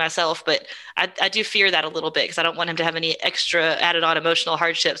stop being myself, but I do fear that a little bit because I don't want him to have any extra added on emotional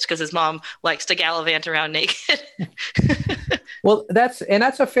hardships because his mom likes to gallivant around naked. Well, that's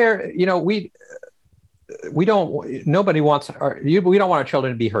a fair, we don't want our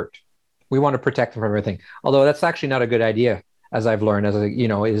children to be hurt. We want to protect them from everything. Although that's actually not a good idea, as I've learned,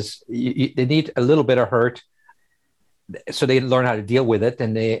 they need a little bit of hurt so they learn how to deal with it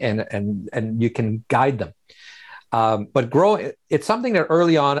and you can guide them. But it's something that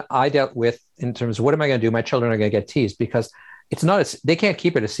early on I dealt with in terms of what am I going to do? My children are going to get teased because they can't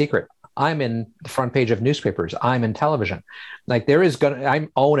keep it a secret. I'm in the front page of newspapers. I'm in television. Like I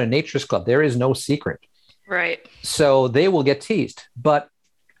own a naturist club. There is no secret. Right. So they will get teased, but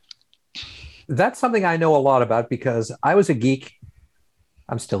that's something I know a lot about because I was a geek.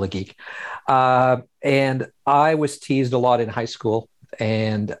 I'm still a geek. And I was teased a lot in high school,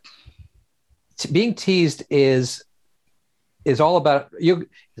 and being teased is all about you.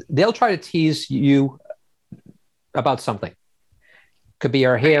 They'll try to tease you about something. Could be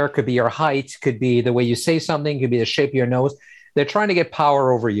your hair, could be your height, could be the way you say something, could be the shape of your nose. They're trying to get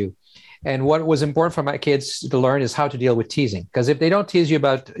power over you. And what was important for my kids to learn is how to deal with teasing. Because if they don't tease you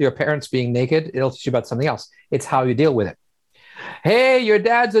about your parents being naked, it'll teach you about something else. It's how you deal with it. Hey, your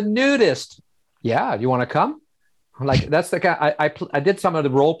dad's a nudist. Yeah, you want to come? Like that's the guy. I did some of the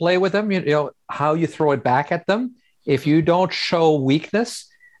role play with them. How you throw it back at them. If you don't show weakness,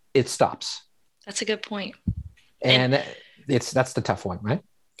 it stops. That's a good point. And that's the tough one, right?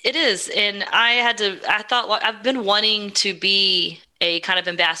 It is. And I thought I've been wanting to be a kind of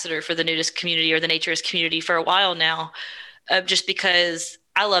ambassador for the nudist community or the naturist community for a while now, just because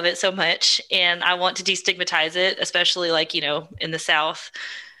I love it so much and I want to destigmatize it, especially in the South.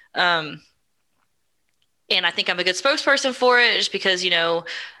 And I think I'm a good spokesperson for it just because,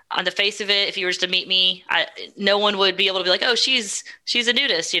 on the face of it, if you were just to meet me, no one would be able to be like, oh, she's a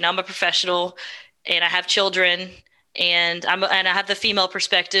nudist. I'm a professional and I have children and I have the female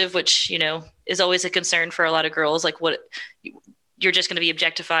perspective, which, is always a concern for a lot of girls. Like you're just going to be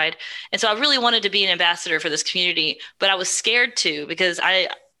objectified. And so I really wanted to be an ambassador for this community, but I was scared to because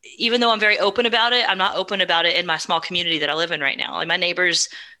even though I'm very open about it, I'm not open about it in my small community that I live in right now. Like my neighbors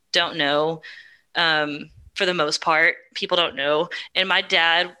don't know, for the most part, people don't know. And my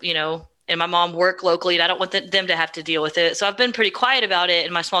dad, and my mom work locally and I don't want them to have to deal with it. So I've been pretty quiet about it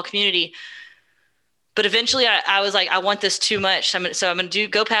in my small community. But eventually I was like, I want this too much. I'm going to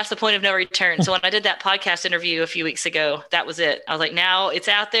go past the point of no return. So when I did that podcast interview a few weeks ago, that was it. I was like, now it's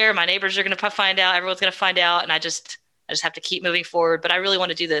out there. My neighbors are going to find out. Everyone's going to find out. And I just have to keep moving forward. But I really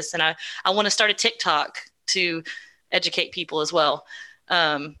want to do this. And I want to start a TikTok to educate people as well.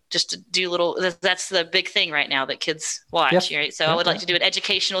 Just to do that's the big thing right now that kids watch. Yep. Right? So I would like to do an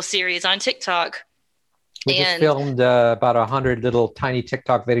educational series on TikTok We just And filmed about 100 little tiny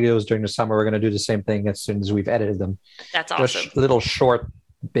TikTok videos during the summer. We're going to do the same thing as soon as we've edited them. that's awesome. Just little short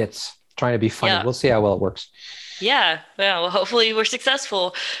bits, trying to be funny. Yeah. We'll see how well it works. Yeah. Well, hopefully we're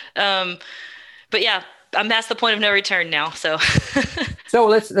successful. But yeah, I'm past the point of no return now. So So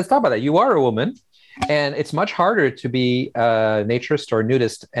let's talk about that. You are a woman, and it's much harder to be a naturist or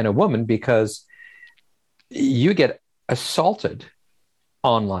nudist and a woman because you get assaulted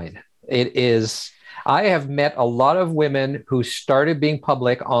online. It is. I have met a lot of women who started being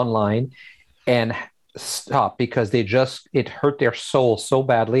public online and stopped because it hurt their soul so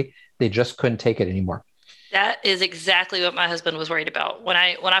badly they just couldn't take it anymore. that is exactly what my husband was worried about when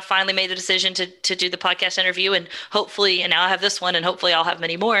I finally made the decision to do the podcast interview, and hopefully, and now I have this one, and hopefully I'll have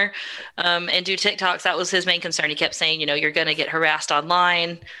many more, and do TikToks. That was his main concern. He kept saying, you're going to get harassed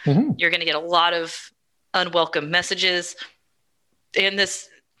online. Mm-hmm. You're going to get a lot of unwelcome messages. And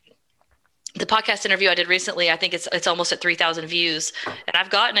the podcast interview I did recently, I think it's almost at 3,000 views, and I've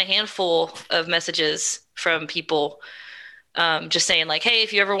gotten a handful of messages from people just saying like, hey,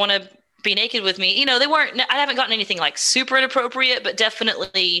 if you ever want to be naked with me, I haven't gotten anything like super inappropriate, but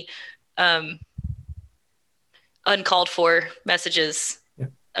definitely uncalled for messages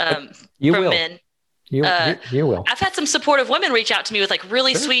from men. You will. I've had some supportive women reach out to me with like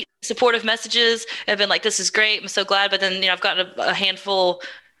really sweet supportive messages and been like, this is great, I'm so glad. But then, I've gotten a handful.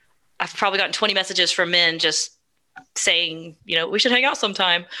 I've probably gotten 20 messages from men just saying, we should hang out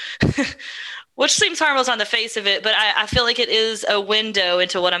sometime, which seems harmless on the face of it. But I feel like it is a window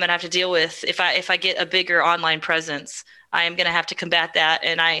into what I'm going to have to deal with. If I get a bigger online presence, I am going to have to combat that.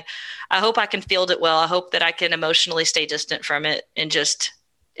 And I hope I can field it well. I hope that I can emotionally stay distant from it and just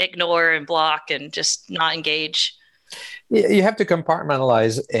ignore and block and just not engage. You have to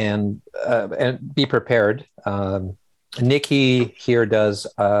compartmentalize and be prepared. Nikki here does,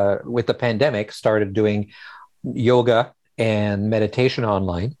 with the pandemic, started doing yoga and meditation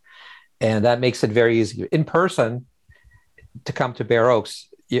online. And that makes it very easy. In person, to come to Bear Oaks,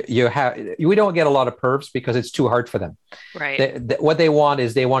 we don't get a lot of pervs because it's too hard for them. Right. What they want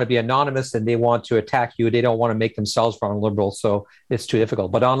is they want to be anonymous and they want to attack you. They don't want to make themselves vulnerable, so it's too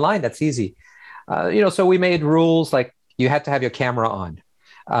difficult. But online, that's easy. So we made rules like you had to have your camera on.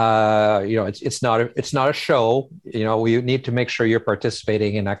 It's not a show. We need to make sure you're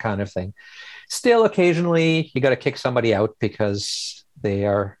participating in that kind of thing. Still, occasionally, you got to kick somebody out because they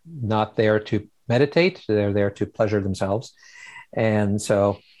are not there to meditate. They're there to pleasure themselves. And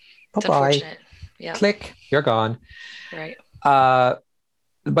so, bye-bye. Yeah. Click, you're gone. Right. But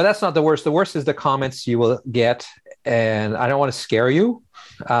that's not the worst. The worst is the comments you will get. And I don't want to scare you.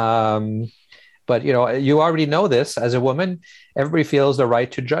 But, you already know this as a woman. Everybody feels the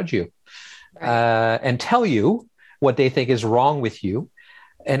right to judge you and tell you what they think is wrong with you.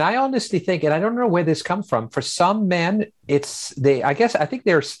 And I honestly think, and I don't know where this comes from, for some men, I think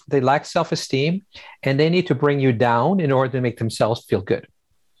they lack self-esteem and they need to bring you down in order to make themselves feel good.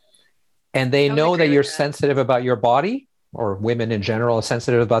 And they know that you're sensitive about your body, or women in general are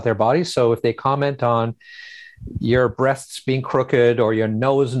sensitive about their bodies. So if they comment on your breasts being crooked or your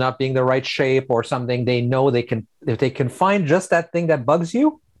nose not being the right shape or something, they know if they can find just that thing that bugs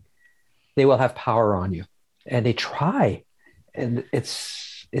you, they will have power on you. And they try. And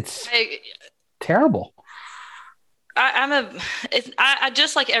it's terrible. I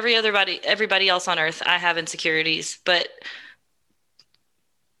just like everybody else on earth, I have insecurities, but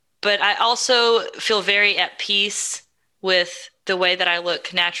I also feel very at peace with the way that I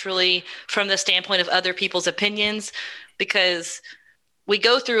look naturally from the standpoint of other people's opinions, because we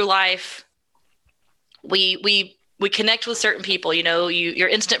go through life, we connect with certain people, you're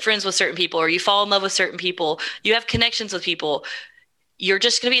instant friends with certain people, or you fall in love with certain people, you have connections with people. You're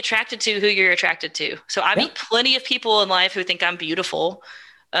just going to be attracted to who you're attracted to. So I meet plenty of people in life who think I'm beautiful.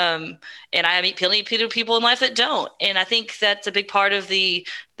 And I meet plenty of people in life that don't. And I think that's a big part of the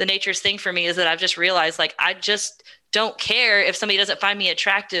nature's thing for me, is that I've just realized, like, I just don't care if somebody doesn't find me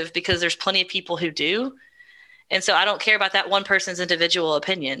attractive, because there's plenty of people who do. And so I don't care about that one person's individual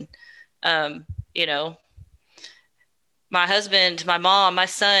opinion. My husband, my mom, my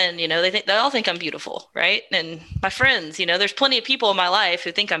son, they all think I'm beautiful, right? And my friends, there's plenty of people in my life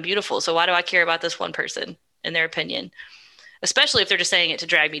who think I'm beautiful. So why do I care about this one person and their opinion? Especially if they're just saying it to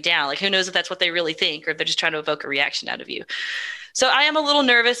drag me down. Like, who knows if that's what they really think, or if they're just trying to evoke a reaction out of you. So I am a little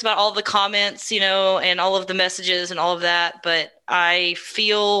nervous about all the comments, and all of the messages and all of that, but I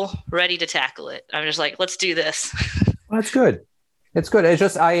feel ready to tackle it. I'm just like, let's do this. Well, that's good. It's good. It's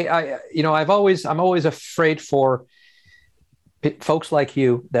just, I'm always afraid for folks like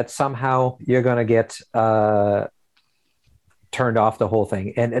you that somehow you're going to get turned off the whole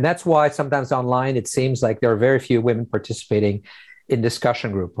thing. And that's why sometimes online it seems like there are very few women participating in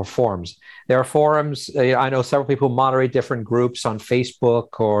discussion group or forums. There are forums. I know several people who moderate different groups on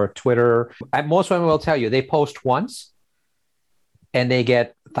Facebook or Twitter. And most women will tell you they post once and they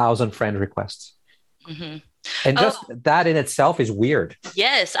get 1,000 friend requests. Mm-hmm. And just that in itself is weird.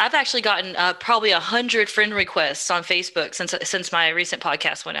 Yes, I've actually gotten probably 100 friend requests on Facebook since my recent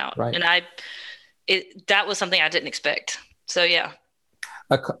podcast went out, right. And that was something I didn't expect. So yeah,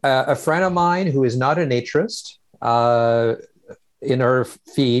 a friend of mine who is not a naturist, in her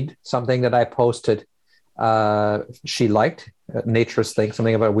feed, something that I posted, she liked a naturist thing,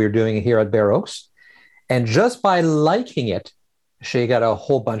 something about we're doing here at Bare Oaks, and just by liking it, she got a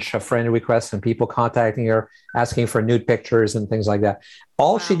whole bunch of friend requests and people contacting her, asking for nude pictures and things like that.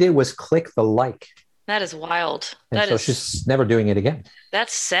 All she did was click the like. That is wild. And she's never doing it again.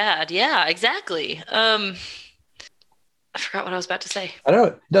 That's sad. Yeah, exactly. I forgot what I was about to say. I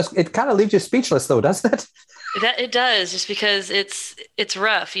don't know. It kind of leaves you speechless, though, doesn't it? It does, just because it's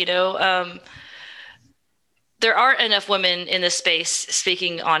rough, There aren't enough women in this space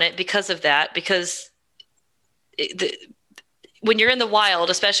speaking on it because of that. Because when you're in the wild,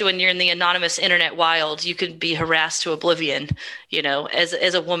 especially when you're in the anonymous internet wild, you can be harassed to oblivion,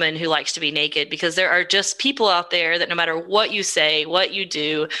 as a woman who likes to be naked, because there are just people out there that no matter what you say, what you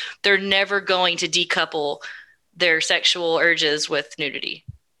do, they're never going to decouple their sexual urges with nudity,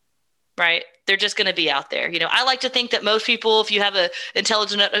 right? They're just going to be out there. I like to think that most people, if you have a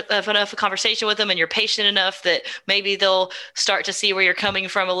intelligent enough conversation with them and you're patient enough, that maybe they'll start to see where you're coming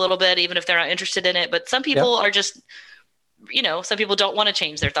from a little bit, even if they're not interested in it. But some people are just, some people don't want to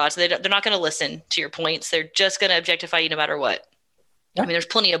change their thoughts. They're not going to listen to your points. They're just going to objectify you no matter what. Yeah. I mean, there's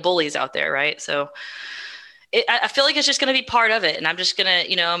plenty of bullies out there, right? So I feel like it's just going to be part of it. And I'm just going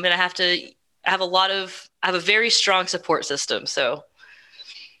to, I'm going to have to have I have a very strong support system. So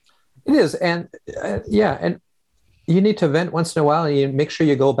it is. And and you need to vent once in a while, and you make sure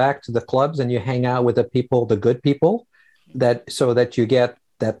you go back to the clubs and you hang out with the good people, so that you get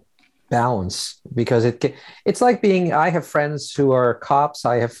that balance, because it's like I have friends who are cops.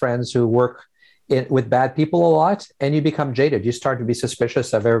 I have friends who work with bad people a lot, and you become jaded. You start to be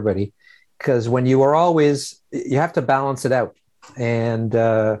suspicious of everybody, because when you have to balance it out. And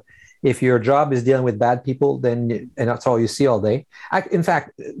if your job is dealing with bad people, and that's all you see all day. In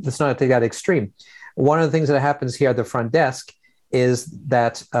fact, let's not take that extreme. One of the things that happens here at the front desk is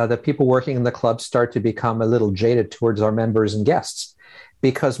that the people working in the club start to become a little jaded towards our members and guests,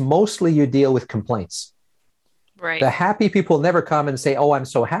 because mostly you deal with complaints. Right. The happy people never come and say, "Oh, I'm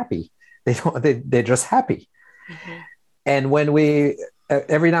so happy." They're just happy. Mm-hmm. And when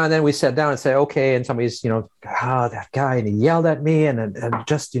every now and then we sit down and say, okay, and somebody's, that guy, and he yelled at me, and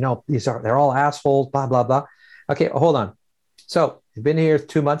just, they're all assholes, blah, blah, blah. Okay, hold on. So you've been here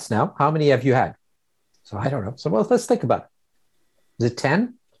 2 months now. How many have you had? So I don't know. So, well, let's think about it. Is it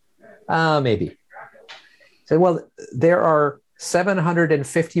 10? Maybe. So, well, there are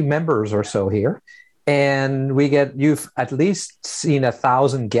 750 members or so here. And you've at least seen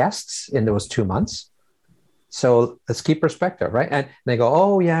 1,000 guests in those 2 months. So let's keep perspective, right? And they go,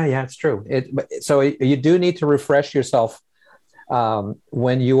 oh, yeah, it's true. So you do need to refresh yourself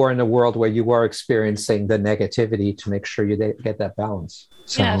when you are in a world where you are experiencing the negativity, to make sure you get that balance.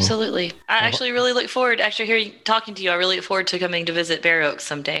 So, yeah, absolutely. I actually really look forward, talking to you. I really look forward to coming to visit Bare Oaks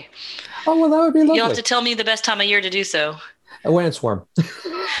someday. Oh, well, that would be lovely. You'll have to tell me the best time of year to do so. When it's warm.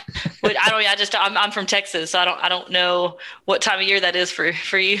 But I'm from Texas, so I don't know what time of year that is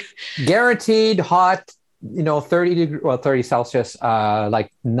for you. Guaranteed hot, 30 Celsius,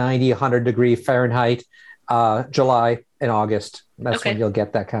 like 90, 100 degree Fahrenheit, July and August. That's when you'll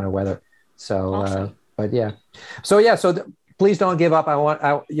get that kind of weather. So, awesome. So please don't give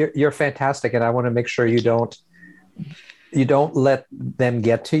up. You're fantastic. And I want to make sure you don't let them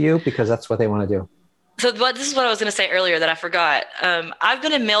get to you, because that's what they want to do. So this is what I was going to say earlier that I forgot. I've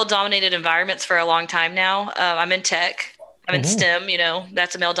been in male-dominated environments for a long time now. I'm in tech. I'm in STEM,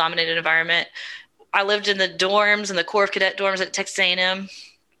 that's a male-dominated environment. I lived in the dorms, in the Corps of Cadet dorms at Texas A&M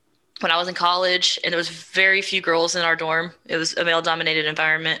when I was in college, and there was very few girls in our dorm. It was a male-dominated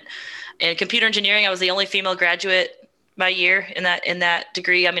environment. And computer engineering, I was the only female graduate my year in that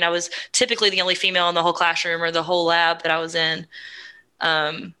degree. I mean, I was typically the only female in the whole classroom or the whole lab that I was in.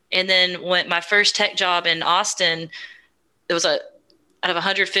 And then when my first tech job in Austin, there was out of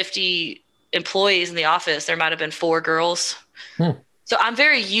 150 employees in the office, there might've been 4 girls. So I'm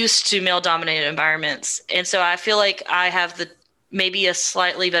very used to male dominated environments. And so I feel like I have maybe a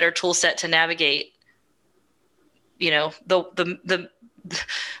slightly better tool set to navigate, the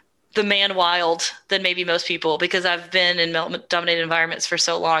the man wild than maybe most people, because I've been in male-dominated environments for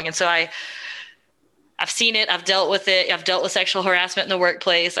so long. And so I've seen it. I've dealt with it. I've dealt with sexual harassment in the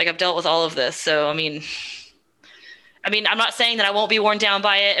workplace. Like, I've dealt with all of this. So, I mean, I'm not saying that I won't be worn down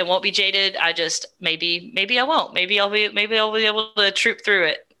by it and won't be jaded. I just, maybe I won't. Maybe I'll be able to troop through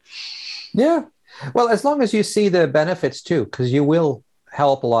it. Yeah. Well, as long as you see the benefits too, because you will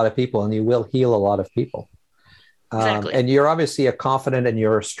help a lot of people and you will heal a lot of people. Exactly. And you're obviously a confident and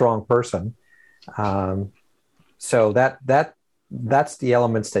you're a strong person. So that's the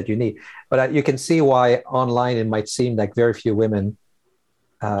elements that you need. But you can see why online it might seem like very few women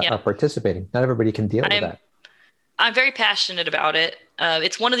are participating. Not everybody can deal with that. I'm very passionate about it.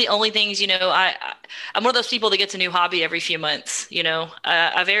 It's one of the only things, I'm one of those people that gets a new hobby every few months.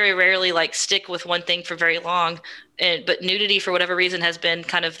 I very rarely stick with one thing for very long. But nudity, for whatever reason, has been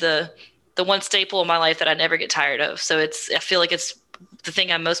kind of the one staple in my life that I never get tired of. So I feel like it's the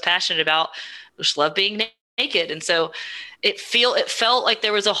thing I'm most passionate about. I just love being naked. And so it felt like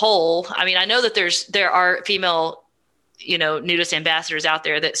there was a hole. I mean, I know that there are female, nudist ambassadors out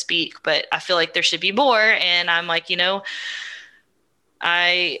there that speak, but I feel like there should be more. And I'm like,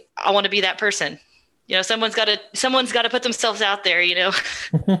 I want to be that person. Someone's got to put themselves out there, Yeah.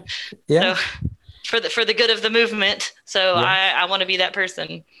 So, for the good of the movement. So yeah. I want to be that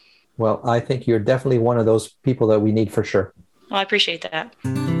person. Well, I think you're definitely one of those people that we need for sure. Well, I appreciate that.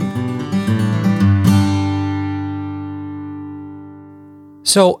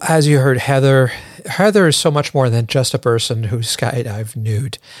 So, as you heard, Heather is so much more than just a person who skydived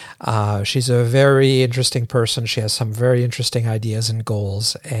nude. She's a very interesting person. She has some very interesting ideas and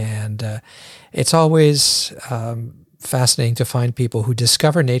goals. And it's always fascinating to find people who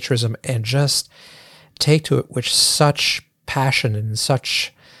discover naturism and just take to it with such passion and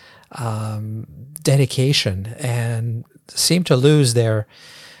such dedication, and seem to lose their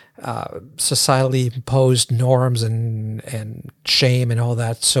societally imposed norms and shame and all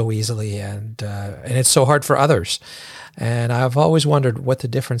that so easily, and it's so hard for others. And I've always wondered what the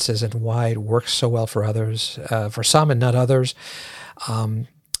difference is and why it works so well for others, for some and not others, and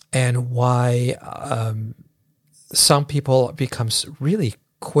why some people become really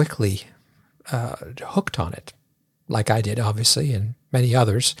quickly hooked on it, like I did, obviously, and many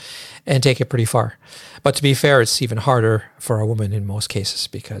others, and take it pretty far. But to be fair, it's even harder for a woman in most cases,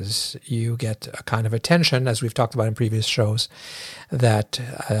 because you get a kind of attention, as we've talked about in previous shows, that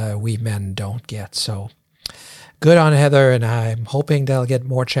we men don't get. So good on Heather, and I'm hoping that I'll get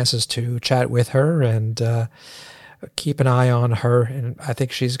more chances to chat with her and keep an eye on her. And I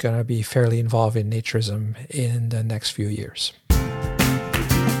think she's going to be fairly involved in naturism in the next few years.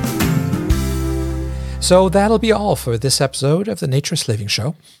 So that'll be all for this episode of the Naturist Living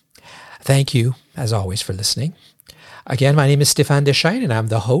Show. Thank you, as always, for listening. Again, my name is Stéphane Deschênes, and I'm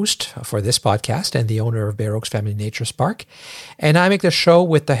the host for this podcast and the owner of Bear Oaks Family Naturist Park. And I make the show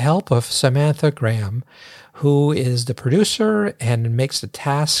with the help of Samantha Graham, who is the producer and makes the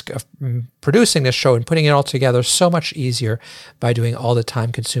task of producing this show and putting it all together so much easier by doing all the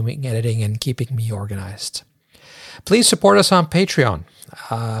time-consuming editing and keeping me organized. Please support us on Patreon.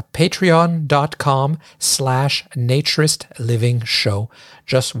 Patreon.com/naturistlivingshow.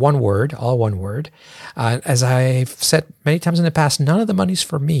 Just one word, all one word. As I've said many times in the past, none of the money's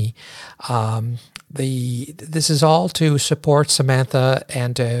for me. This is all to support Samantha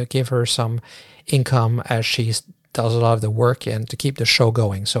and to give her some income as she does a lot of the work and to keep the show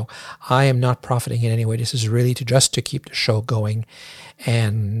going. So I am not profiting in any way. This is really just to keep the show going.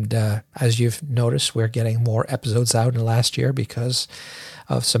 And as you've noticed, we're getting more episodes out in the last year because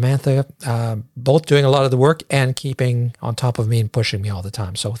of Samantha both doing a lot of the work and keeping on top of me and pushing me all the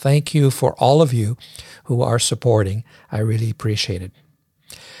time. So thank you for all of you who are supporting. I really appreciate it.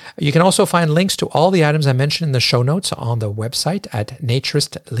 You can also find links to all the items I mentioned in the show notes on the website at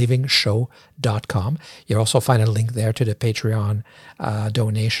naturistlivingshow.com. You'll also find a link there to the Patreon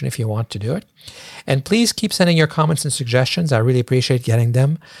donation if you want to do it. And please keep sending your comments and suggestions. I really appreciate getting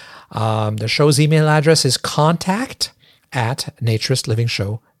them. The show's email address is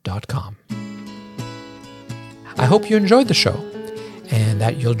contact@naturistlivingshow.com. I hope you enjoyed the show and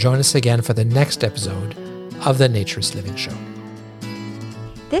that you'll join us again for the next episode of the Naturist Living Show.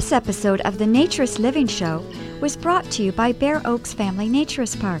 This episode of the Naturist Living Show was brought to you by Bear Oaks Family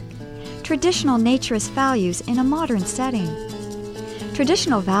Naturist Park. Traditional naturist values in a modern setting.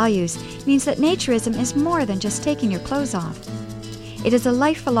 Traditional values means that naturism is more than just taking your clothes off. It is a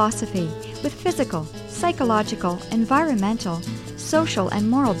life philosophy with physical, psychological, environmental, social, and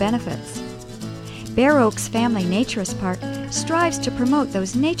moral benefits. Bear Oaks Family Naturist Park strives to promote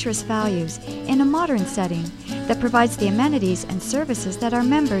those naturist values in a modern setting that provides the amenities and services that our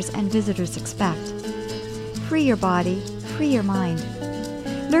members and visitors expect. Free your body, free your mind.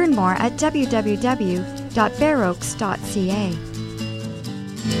 Learn more at www.bearoaks.ca.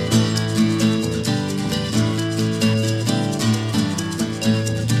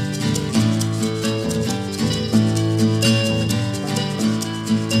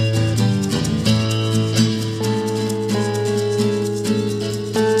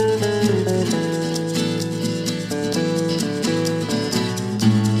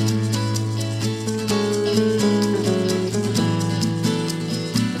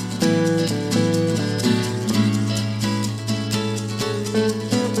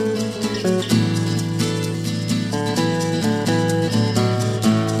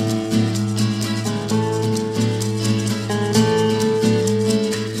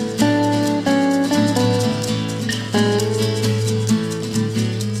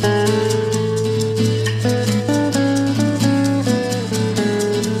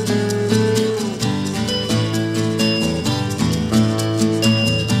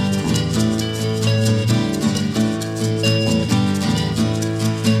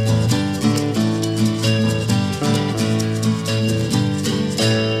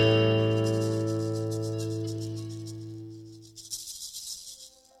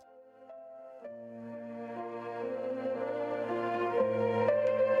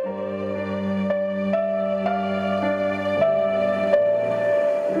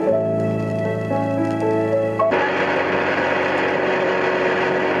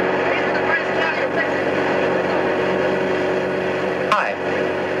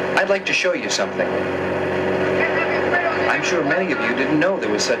 I'd like to show you something. I'm sure many of you didn't know there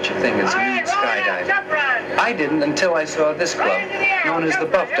was such a thing as nude skydiving. I didn't until I saw this club, known as the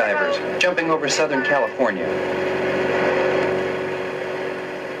Buff Divers, jumping over Southern California.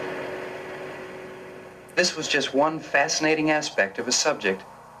 This was just one fascinating aspect of a subject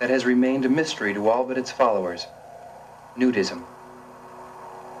that has remained a mystery to all but its followers: nudism.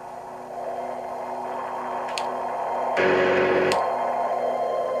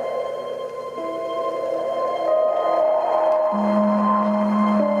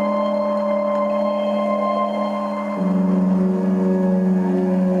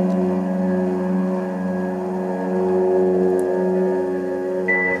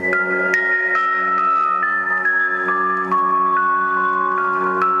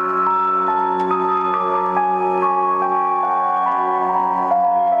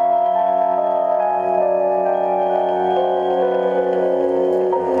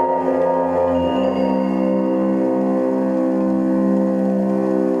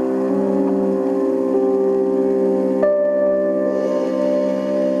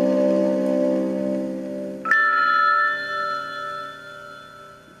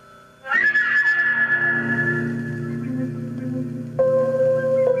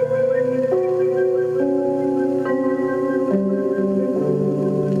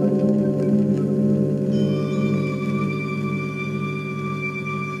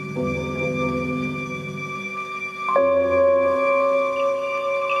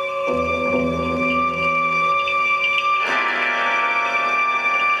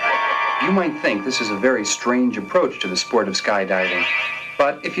 You might think this is a very strange approach to the sport of skydiving,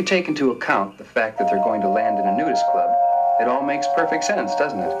 but if you take into account the fact that they're going to land in a nudist club, it all makes perfect sense,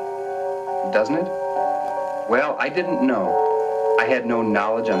 doesn't it? Doesn't it? Well, I didn't know. I had no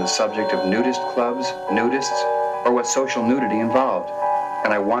knowledge on the subject of nudist clubs, nudists, or what social nudity involved,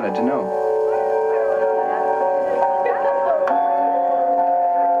 and I wanted to know.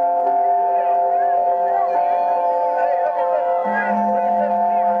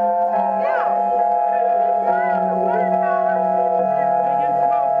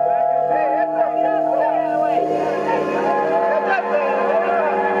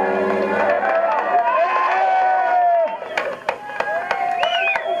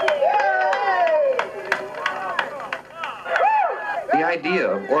 The idea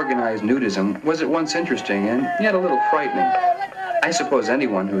of organized nudism was at once interesting and yet a little frightening. I suppose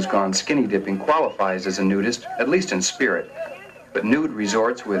anyone who's gone skinny dipping qualifies as a nudist, at least in spirit. But nude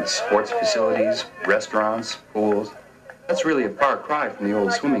resorts with sports facilities, restaurants, pools, that's really a far cry from the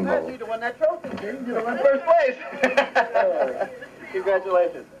old swimming hole. You won that trophy, Jim. You won first place.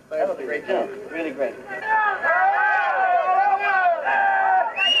 Congratulations. That was a great job. Really great.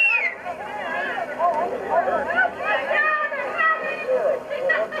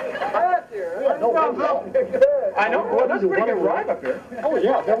 I know. Well, that's a pretty good ride up here. Oh,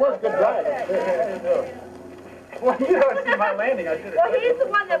 yeah, there was good ride. Well, you don't see my landing. I should have. Well, he's the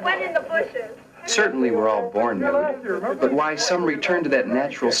one that went in the bushes. Certainly we're all born nude, but why some return to that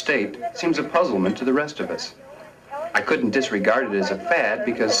natural state seems a puzzlement to the rest of us. I couldn't disregard it as a fad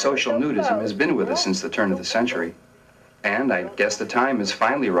because social nudism has been with us since the turn of the century. And I guess the time is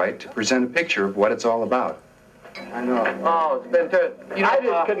finally right to present a picture of what it's all about. I know. Oh, it's been terrific. You know, I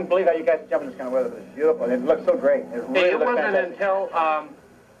just couldn't believe how you guys jump in this kind of weather. It's beautiful. It looks so great. It wasn't until,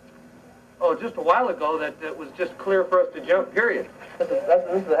 just a while ago that it was just clear for us to jump, period. This is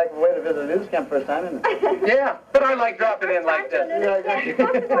a heck of a way to visit a news camp first time, isn't it? Yeah, but I like dropping in like this.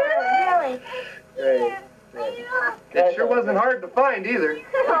 Really? Great. It sure wasn't hard to find either. Isn't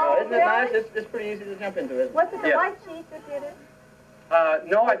it nice? It's pretty easy to jump into, isn't it? Was it the white sheep that did it?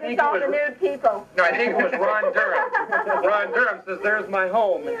 No, I think it's all the nude people. No, I think it was Ron Durham. Ron Durham says, "There's my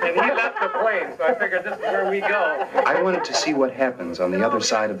home," and he left the plane, so I figured this is where we go. I wanted to see what happens on the other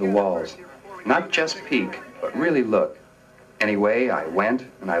side of the walls. Not just peek, but really look. Anyway, I went,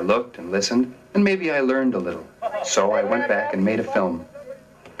 and I looked and listened, and maybe I learned a little. So I went back and made a film.